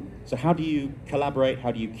go off and... So how do you collaborate?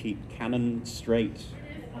 How do you keep canon straight?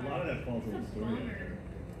 A lot of that falls on the story editor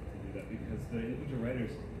to do that because the individual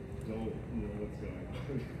writers don't know what's going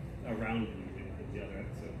on around in the other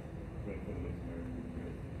episode. But for the most part,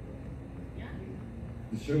 Yeah.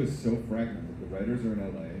 The show is so fragmented. The writers are in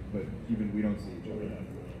LA, but even we don't see each other.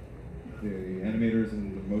 The animators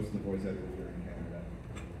and most of the voice actors are in Canada.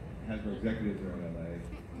 Hasbro executives are in LA.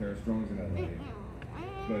 Tara Strong's in LA.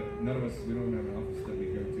 But none of us, we don't have an office that we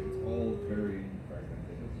go to. It's all very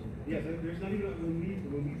fragmented. yeah, there's not even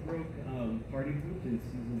when we broke Party Poop in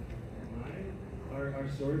season 5. Our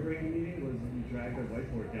story breaking meeting was we dragged a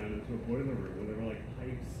whiteboard down into a boiler room where there were like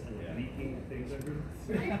pipes and like, leaking things everywhere.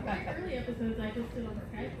 My early episodes, I just did on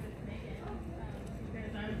Skype with Megan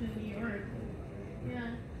because I was in New York.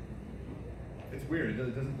 Yeah. It's weird. It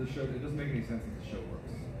doesn't make any sense that the show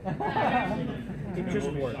works. It just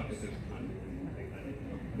always works. shocked that there's content.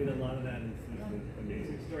 I mean, a lot of that is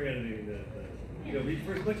amazing story editing. You know, read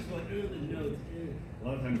first lectures like, oh, the notes. A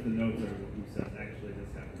lot of times the notes are who says actually this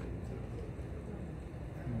happened. So,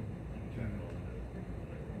 keep track of all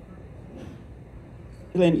that.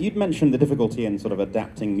 Gillian, you'd mentioned the difficulty in sort of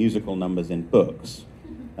adapting musical numbers in books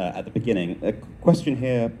at the beginning. A question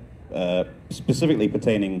here specifically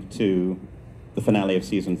pertaining to the finale of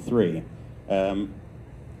season 3.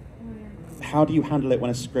 How do you handle it when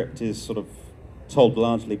a script is sort of told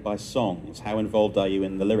largely by songs? How involved are you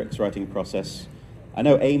in the lyrics writing process? I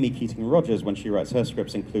know Amy Keating-Rogers, when she writes her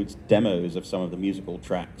scripts, includes demos of some of the musical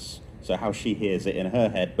tracks, so how she hears it in her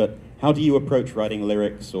head. But how do you approach writing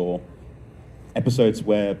lyrics or episodes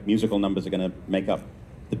where musical numbers are going to make up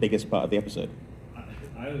the biggest part of the episode?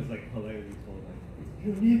 I was like hilariously told, like,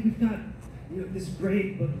 you know, Nick, we've got this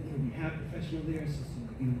great, but we have professional lyricists, so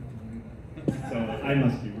you don't have to worry about it. So I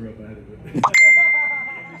must be real bad at it.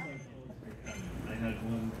 I had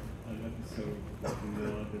an episode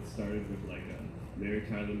that started with like a Mary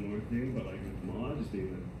Tyler Moore thing, but like with Ma just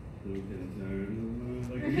being like, who can turn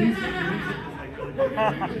like music,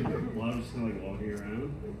 like Ma was just kind of like walking around,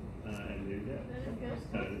 and then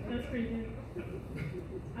That's pretty good.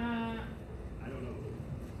 I don't know.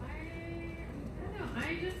 I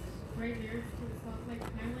just write lyrics to the song, like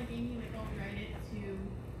kind of like Amy, like I'll write it to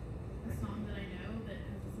a song that I know that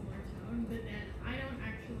has a similar tone, but then I don't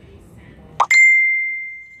actually send.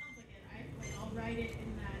 Sounds like it. I'll write it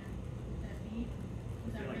in that beat,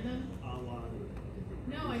 that rhythm.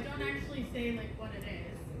 No, I don't actually say like what it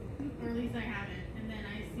is, or at least I haven't, and then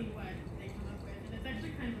I see what they come up with, and it's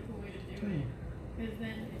actually kind of a cool way to do it, because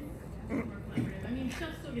then it's more collaborative. I mean,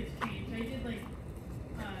 stuff still gets changed. I did like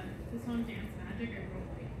the song Dance Magic. I wrote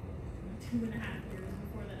like 2.5 years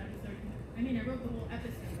before that episode. I mean, I wrote the whole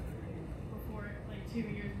episode before, like 2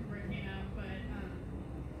 years before it came out, but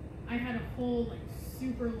I had a whole like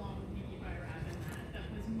super long wiki by rap in that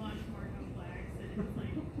was much more complex, and it was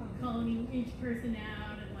like calling each person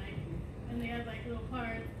out, and they had like little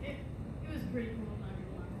parts. It was pretty cool, not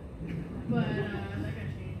gonna lie. But that got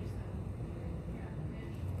changed. So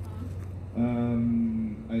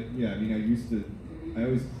yeah. I mean, I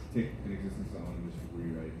always take an existing song and just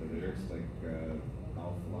rewrite the lyrics, like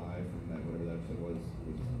I'll Fly from that, whatever that episode was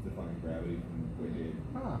Defying Gravity from Wicked.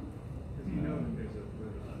 Because you know that there's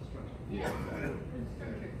a structure. Yeah, exactly.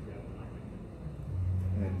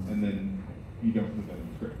 And then you don't put that in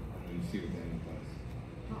the script, and then you see what the end does.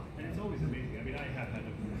 And it's always amazing. I mean, I have had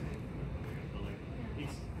to do this, but like,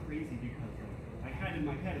 it's crazy because like, I had in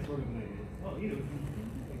my head a sort of an idea. Well, you know,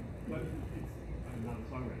 like, but I'm not a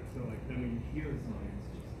songwriter, so like then when you hear the song,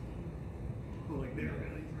 it's just like they're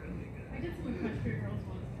really, really good. I did some with Country Girls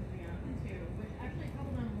once coming out too, which actually a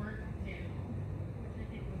couple of them weren't Daniel, which I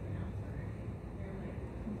think was an outsider. They're like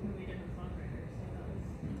completely different songwriters, so that was.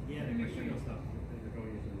 Yeah, the Country Girl stuff. They're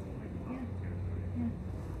going into the like pop territory.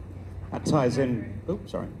 That ties in. Oops,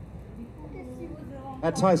 sorry.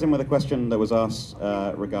 That ties in with a question that was asked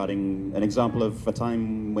regarding an example of a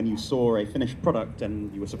time when you saw a finished product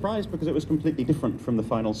and you were surprised because it was completely different from the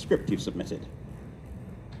final script you submitted.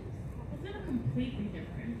 Was it completely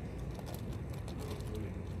different?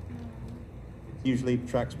 Usually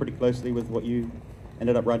tracks pretty closely with what you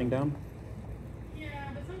ended up writing down. Yeah,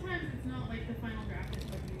 but sometimes it's not like the final draft is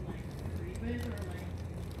what you like agree with or like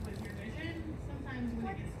was your vision. Sometimes when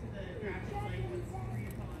it gets to the draft, it's like what's agreed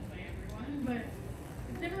upon by everyone, but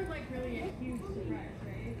it's never like really a huge surprise,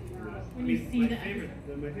 right? When you see my the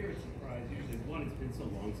favorite surprise usually is one, it's been so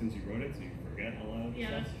long since you wrote it, so you forget a lot of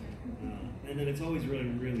Yeah, stuff. that's true. And then it's always really,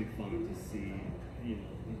 really fun to see, you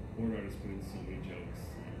know, board artists put in so many jokes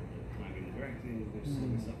and the timing. directing. There's so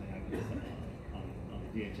much stuff that happens on the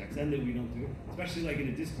DHXN that we don't do, especially like in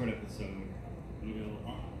a Discord episode. You know,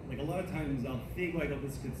 like a lot of times I'll think like, oh,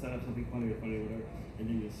 this could set up something funny or whatever, and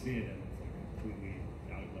then you'll see it and it's like completely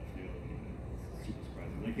out of left field. You know, it's super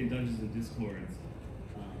surprising. Like in Dungeons and Discords,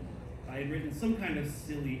 I had written some kind of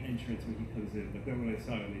silly entrance when he comes in, but then when I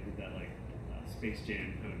saw it, they did that like Space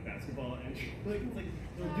Jam kind of basketball entrance. Like it's like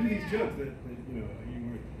they'll do these jokes that you know you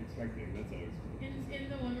weren't expecting. That's always cool. In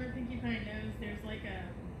the one where Pinkie Pie knows, there's like a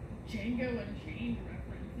Django Unchained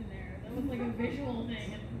reference in there. That was like a visual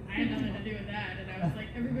thing, and I had nothing to do with that. And I was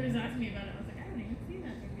like, everybody's asking me about it. I was like, I haven't even seen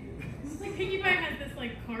that movie. It's like Pinkie Pie has this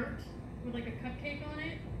like cart with like a cupcake on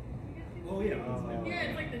it. Oh yeah.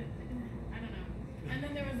 Yeah, it's like the I don't know. And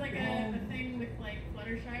then there was like a thing with like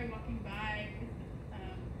Fluttershy walking by with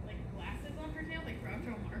like glasses on her tail, like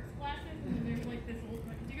Groucho Marx glasses. And then there's like this old.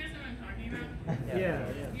 Like, do you guys know what I'm talking about?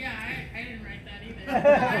 Yeah, I didn't write that either.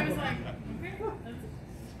 I was like, okay, that's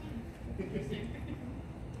interesting.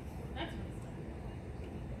 That's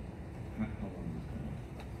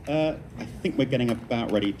I think we're getting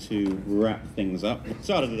about ready to wrap things up. It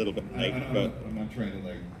started a little bit late, but I'm not trying to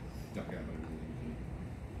like duck out of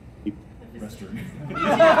the restroom.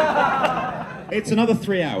 it's another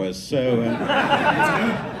 3 hours, so...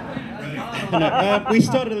 we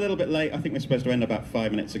started a little bit late. I think we're supposed to end about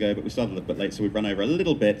 5 minutes ago, but we started a little bit late, so we've run over a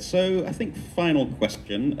little bit. So I think final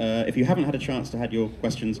question. If you haven't had a chance to have your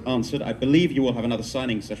questions answered, I believe you will have another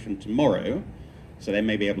signing session tomorrow, so they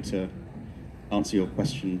may be able to answer your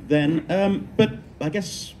question then. But I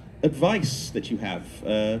guess advice that you have,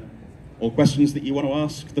 or questions that you want to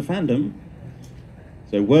ask the fandom.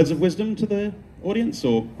 So words of wisdom to the audience,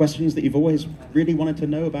 or questions that you've always really wanted to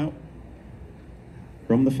know about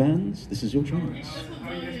from the fans. This is your chance.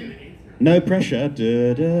 No pressure.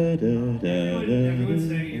 Everyone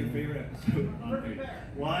say your favorite episode on 3.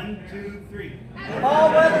 1, 2, 3. All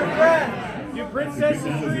weather friends. Your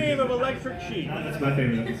Princess's Dream of Electric Sheep. That's my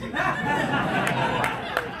favorite episode.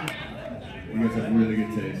 You guys have really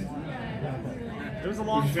good taste. It was a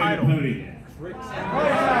long Your favorite title. pony.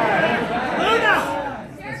 Luna!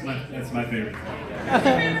 That's my favorite.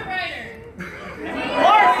 favorite writer.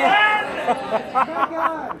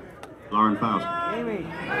 Lauren Faust. Every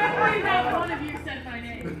one of you said my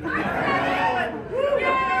name.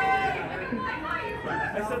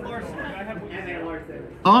 I said Larson. I have what you say, Larson.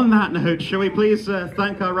 On that note, shall we please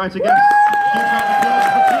thank our writer guests?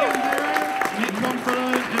 Huge round of applause for TM Hero, Nick Gonfalo,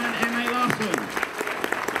 and M.A. Larson.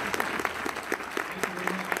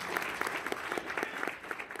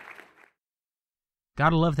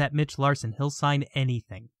 Gotta love that Mitch Larson. He'll sign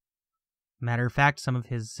anything. Matter of fact, some of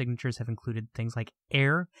his signatures have included things like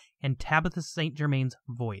Air and Tabitha St. Germain's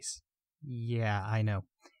voice. Yeah, I know.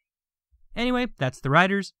 Anyway, that's the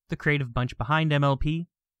writers, the creative bunch behind MLP.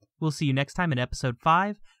 We'll see you next time in episode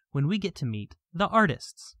 5 when we get to meet the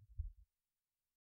artists.